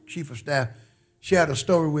 Chief of Staff shared a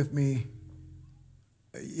story with me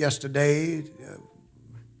yesterday.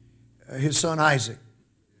 His son Isaac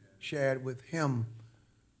shared with him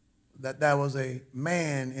that there was a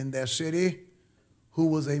man in their city who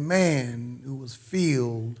was a man who was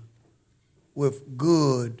filled with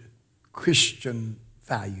good Christian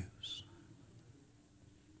values.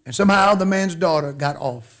 And somehow the man's daughter got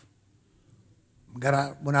off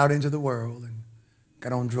went out into the world and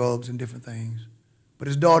got on drugs and different things. But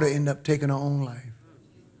his daughter ended up taking her own life.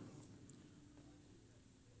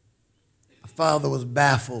 The father was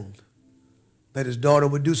baffled that his daughter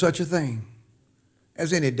would do such a thing,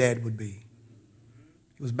 as any dad would be.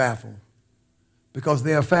 He was baffled because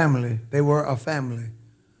they were a family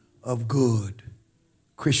of good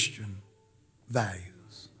Christian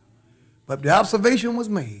values. But the observation was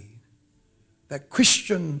made that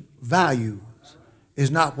Christian values is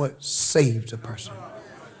not what saves a person.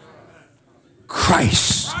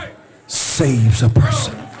 Christ saves a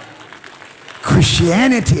person.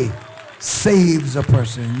 Christianity saves a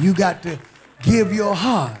person. You got to give your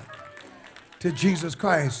heart to Jesus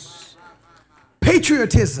Christ.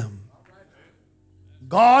 Patriotism,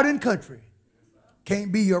 God and country,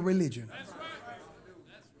 can't be your religion.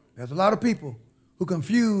 There's a lot of people who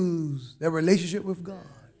confuse their relationship with God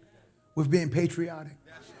with being patriotic.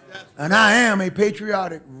 And I am a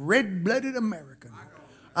patriotic, red-blooded American.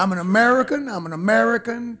 I'm an American. I'm an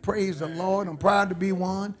American. Praise the Lord. I'm proud to be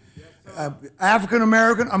one. African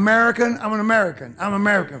American, American. I'm an American. I'm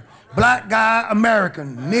American. Black guy,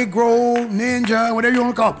 American. Negro, ninja, whatever you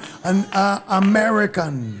want to call him. An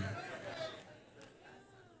American.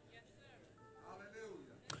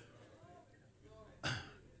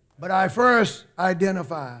 But I first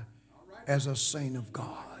identify as a saint of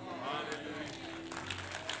God.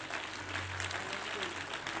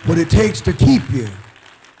 What it takes to keep you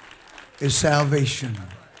is salvation.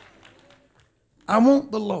 I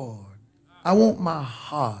want the Lord. I want my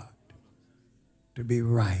heart to be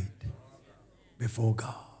right before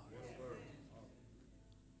God.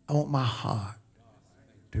 I want my heart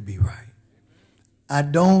to be right. I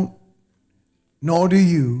don't, nor do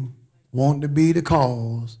you, want to be the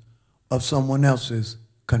cause of someone else's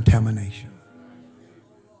contamination.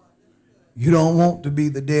 You don't want to be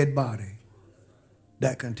the dead body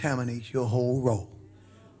that contaminates your whole row.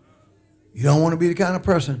 You don't want to be the kind of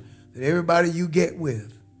person that everybody you get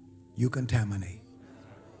with, you contaminate.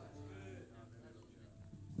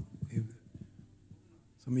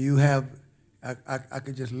 Some of you have, I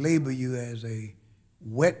could just label you as a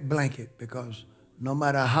wet blanket, because no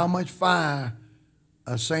matter how much fire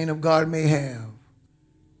a saint of God may have,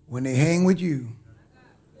 when they hang with you,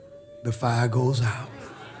 the fire goes out.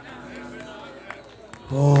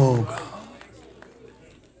 Oh, God.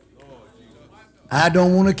 I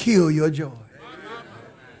don't want to kill your joy.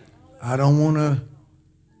 I don't want to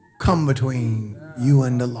come between you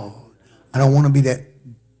and the Lord. I don't want to be that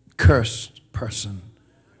cursed person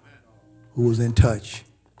who was in touch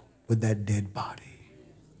with that dead body.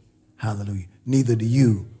 Hallelujah. Neither do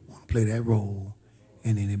you want to play that role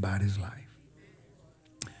in anybody's life.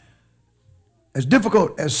 As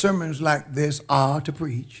difficult as sermons like this are to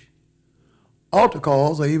preach, altar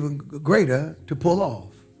calls are even greater to pull off.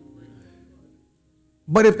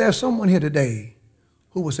 But if there's someone here today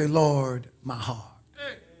who will say, Lord, my heart.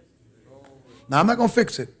 Now, I'm not going to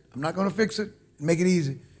fix it. I'm not going to fix it and make it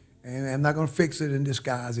easy. And I'm not going to fix it and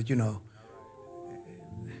disguise it, you know.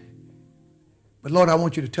 But Lord, I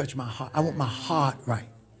want you to touch my heart. I want my heart right.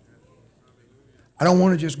 I don't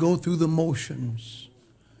want to just go through the motions.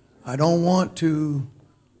 I don't want to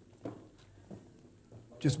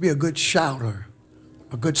just be a good shouter,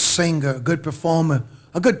 a good singer, a good performer,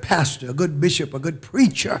 a good pastor, a good bishop, a good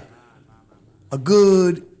preacher, a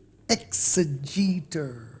good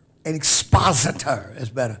exegeter, an expositor, is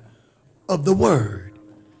better, of the word.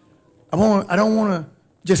 I don't want to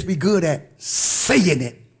just be good at saying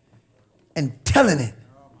it and telling it,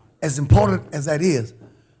 as important as that is.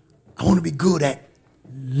 I want to be good at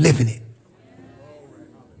living it.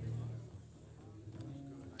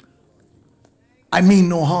 I mean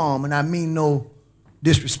no harm, and I mean no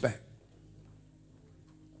disrespect.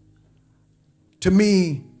 To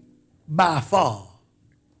me, by far,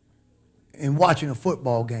 in watching a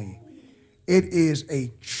football game, it is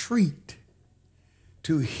a treat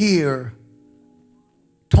to hear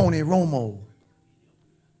Tony Romo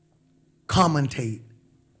commentate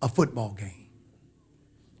a football game.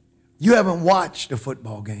 You haven't watched a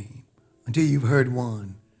football game until you've heard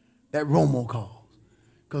one that Romo calls.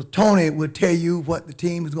 Because Tony will tell you what the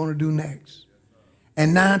team is going to do next.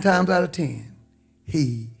 And 9 times out of 10,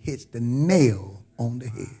 he hits the nail on the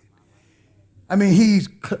head. I mean, he's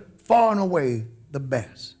far and away the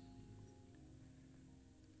best.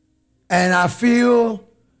 And I feel,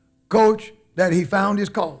 Coach, that he found his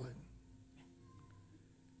calling,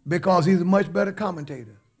 because he's a much better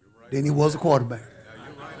commentator than he was a quarterback.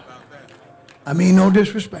 I mean, no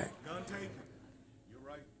disrespect.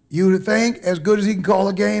 You would think, as good as he can call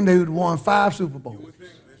a game, they would have won 5 Super Bowls.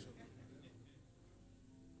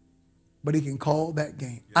 but he can call that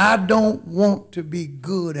game. I don't want to be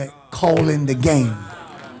good at calling the game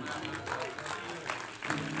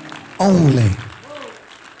only.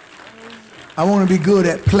 I want to be good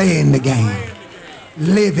at playing the game,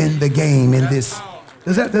 living the game in this.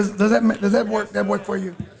 Does that work for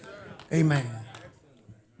you? Amen.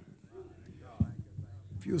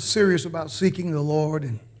 If you're serious about seeking the Lord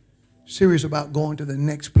and serious about going to the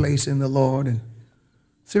next place in the Lord and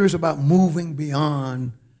serious about moving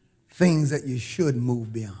beyond things that you should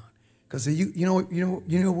move beyond. Because you know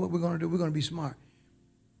what we're going to do? We're going to be smart.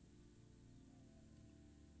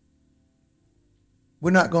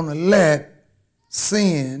 We're not going to let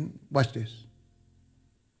sin, watch this,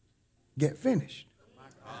 get finished.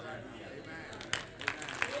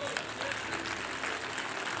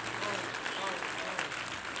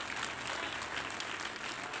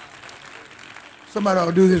 Somebody ought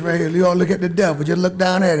to do this right here. You ought to look at the devil. Just look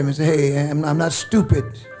down at him and say, hey, I'm not stupid.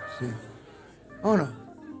 See? Oh, no.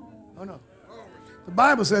 Oh, no. The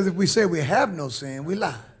Bible says if we say we have no sin, we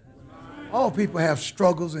lie. All people have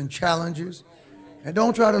struggles and challenges. And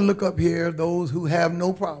don't try to look up here those who have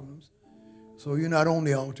no problems. So you're not on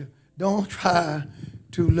the altar. Don't try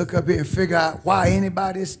to look up here and figure out why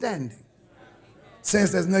anybody is standing,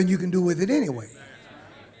 since there's nothing you can do with it anyway.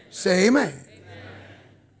 Say amen.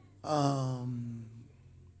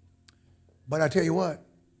 But I tell you what,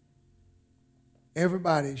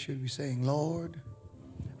 everybody should be saying, Lord,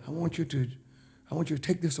 I want you to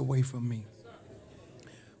take this away from me.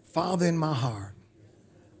 Father, in my heart,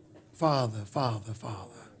 Father,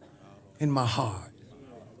 in my heart,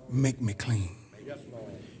 make me clean.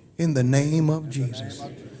 In the name of Jesus.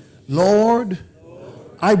 Lord,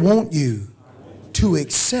 I want you to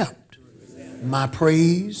accept my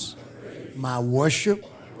praise, my worship,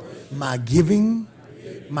 my giving,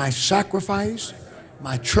 my sacrifice,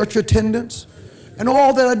 my church attendance, and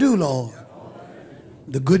all that I do, Lord.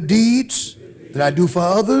 The good deeds that I do for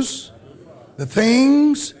others, the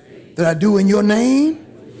things that I do in your name,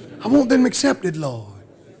 I want them accepted, Lord.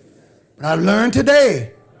 But I learned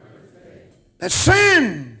today that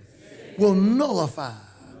sin will nullify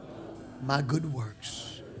my good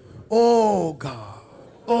works. Oh God,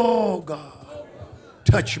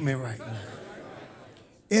 touch me right now.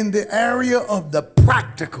 In the area of the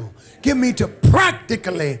practical, give me to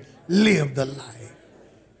practically live the life.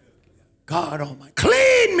 God Almighty,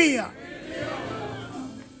 clean me up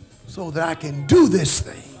so that I can do this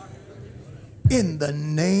thing in the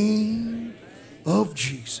name of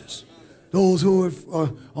Jesus. Those who are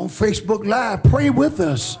on Facebook Live, pray with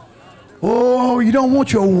us. Oh, you don't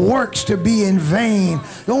want your works to be in vain.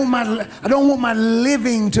 I don't want my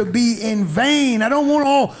living to be in vain. I don't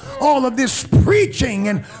want all of this preaching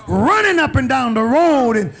and running up and down the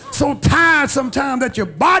road and so tired sometimes that your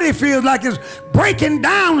body feels like it's breaking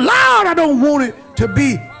down. Lord, I don't want it to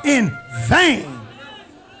be in vain.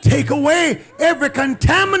 Take away every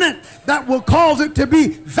contaminant that will cause it to be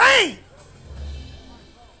vain.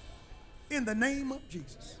 In the name of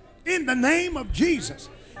Jesus. In the name of Jesus.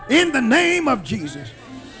 In the name of Jesus.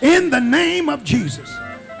 In the name of Jesus.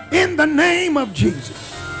 In the name of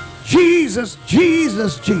Jesus. Jesus,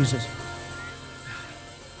 Jesus, Jesus.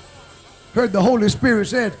 Heard the Holy Spirit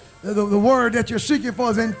said the word that you're seeking for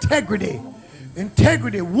is integrity.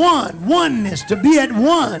 Integrity, oneness, to be at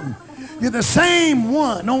one. You're the same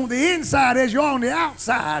one on the inside as you're on the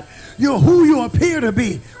outside. You're who you appear to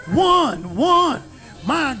be. One.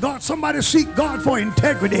 My God, somebody seek God for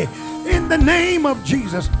integrity in the name of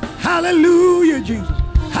Jesus. Hallelujah, Jesus.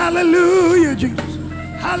 Hallelujah, Jesus.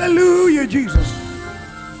 Hallelujah, Jesus.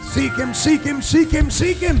 Seek him, seek him, seek him,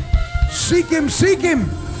 seek him. Seek him, seek him.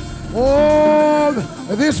 Oh,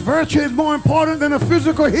 this virtue is more important than a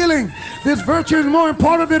physical healing. This virtue is more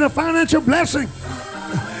important than a financial blessing.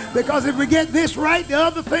 Because if we get this right, the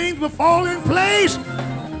other things will fall in place.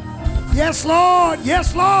 Yes, Lord.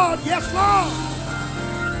 Yes, Lord. Yes, Lord.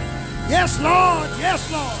 Yes, Lord.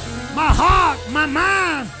 Yes, Lord. My heart, my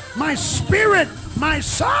mind, my spirit, my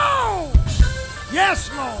soul. Yes,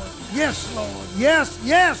 Lord. Yes, Lord. Yes,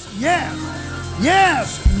 yes, yes.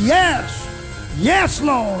 Yes, yes. Yes,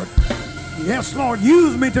 Lord. Yes, Lord.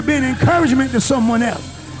 Use me to be an encouragement to someone else.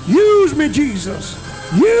 Use me, Jesus.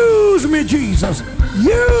 Use me, Jesus.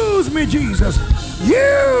 Use me, Jesus.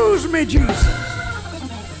 Use me, Jesus.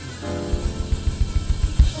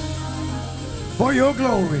 For your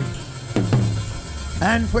glory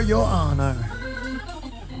and for your honor.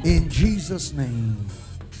 In Jesus' name.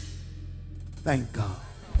 Thank God.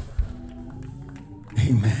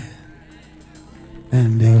 Amen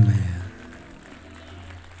and amen.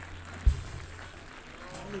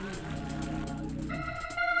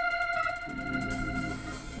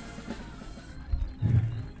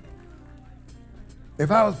 If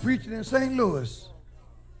I was preaching in St. Louis,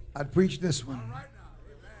 I'd preach this one.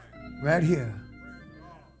 Right here.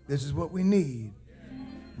 This is what we need.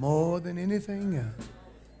 More than anything else.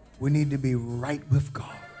 We need to be right with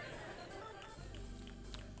God.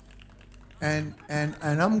 And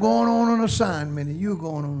I'm going on an assignment, and you're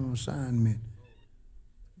going on an assignment.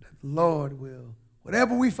 That the Lord will,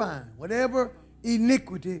 whatever we find, whatever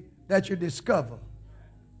iniquity that you discover,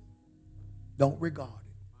 don't regard it.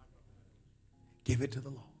 Give it to the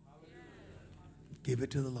Lord. Give it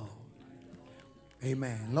to the Lord.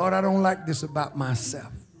 Amen. Lord, I don't like this about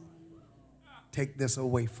myself. Take this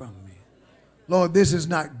away from me. Lord, this is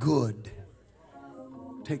not good.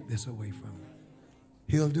 Take this away from me.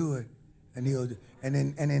 He'll do it. And he'll do,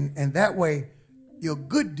 and that way, your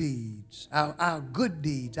good deeds, our good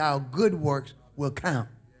deeds, our good works will count.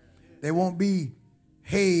 They won't be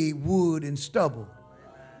hay, wood, and stubble,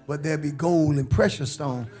 but there'll be gold and precious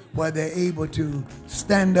stone, where they're able to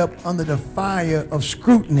stand up under the fire of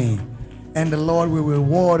scrutiny, and the Lord will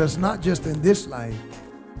reward us not just in this life,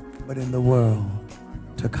 but in the world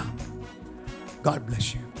to come. God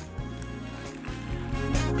bless you.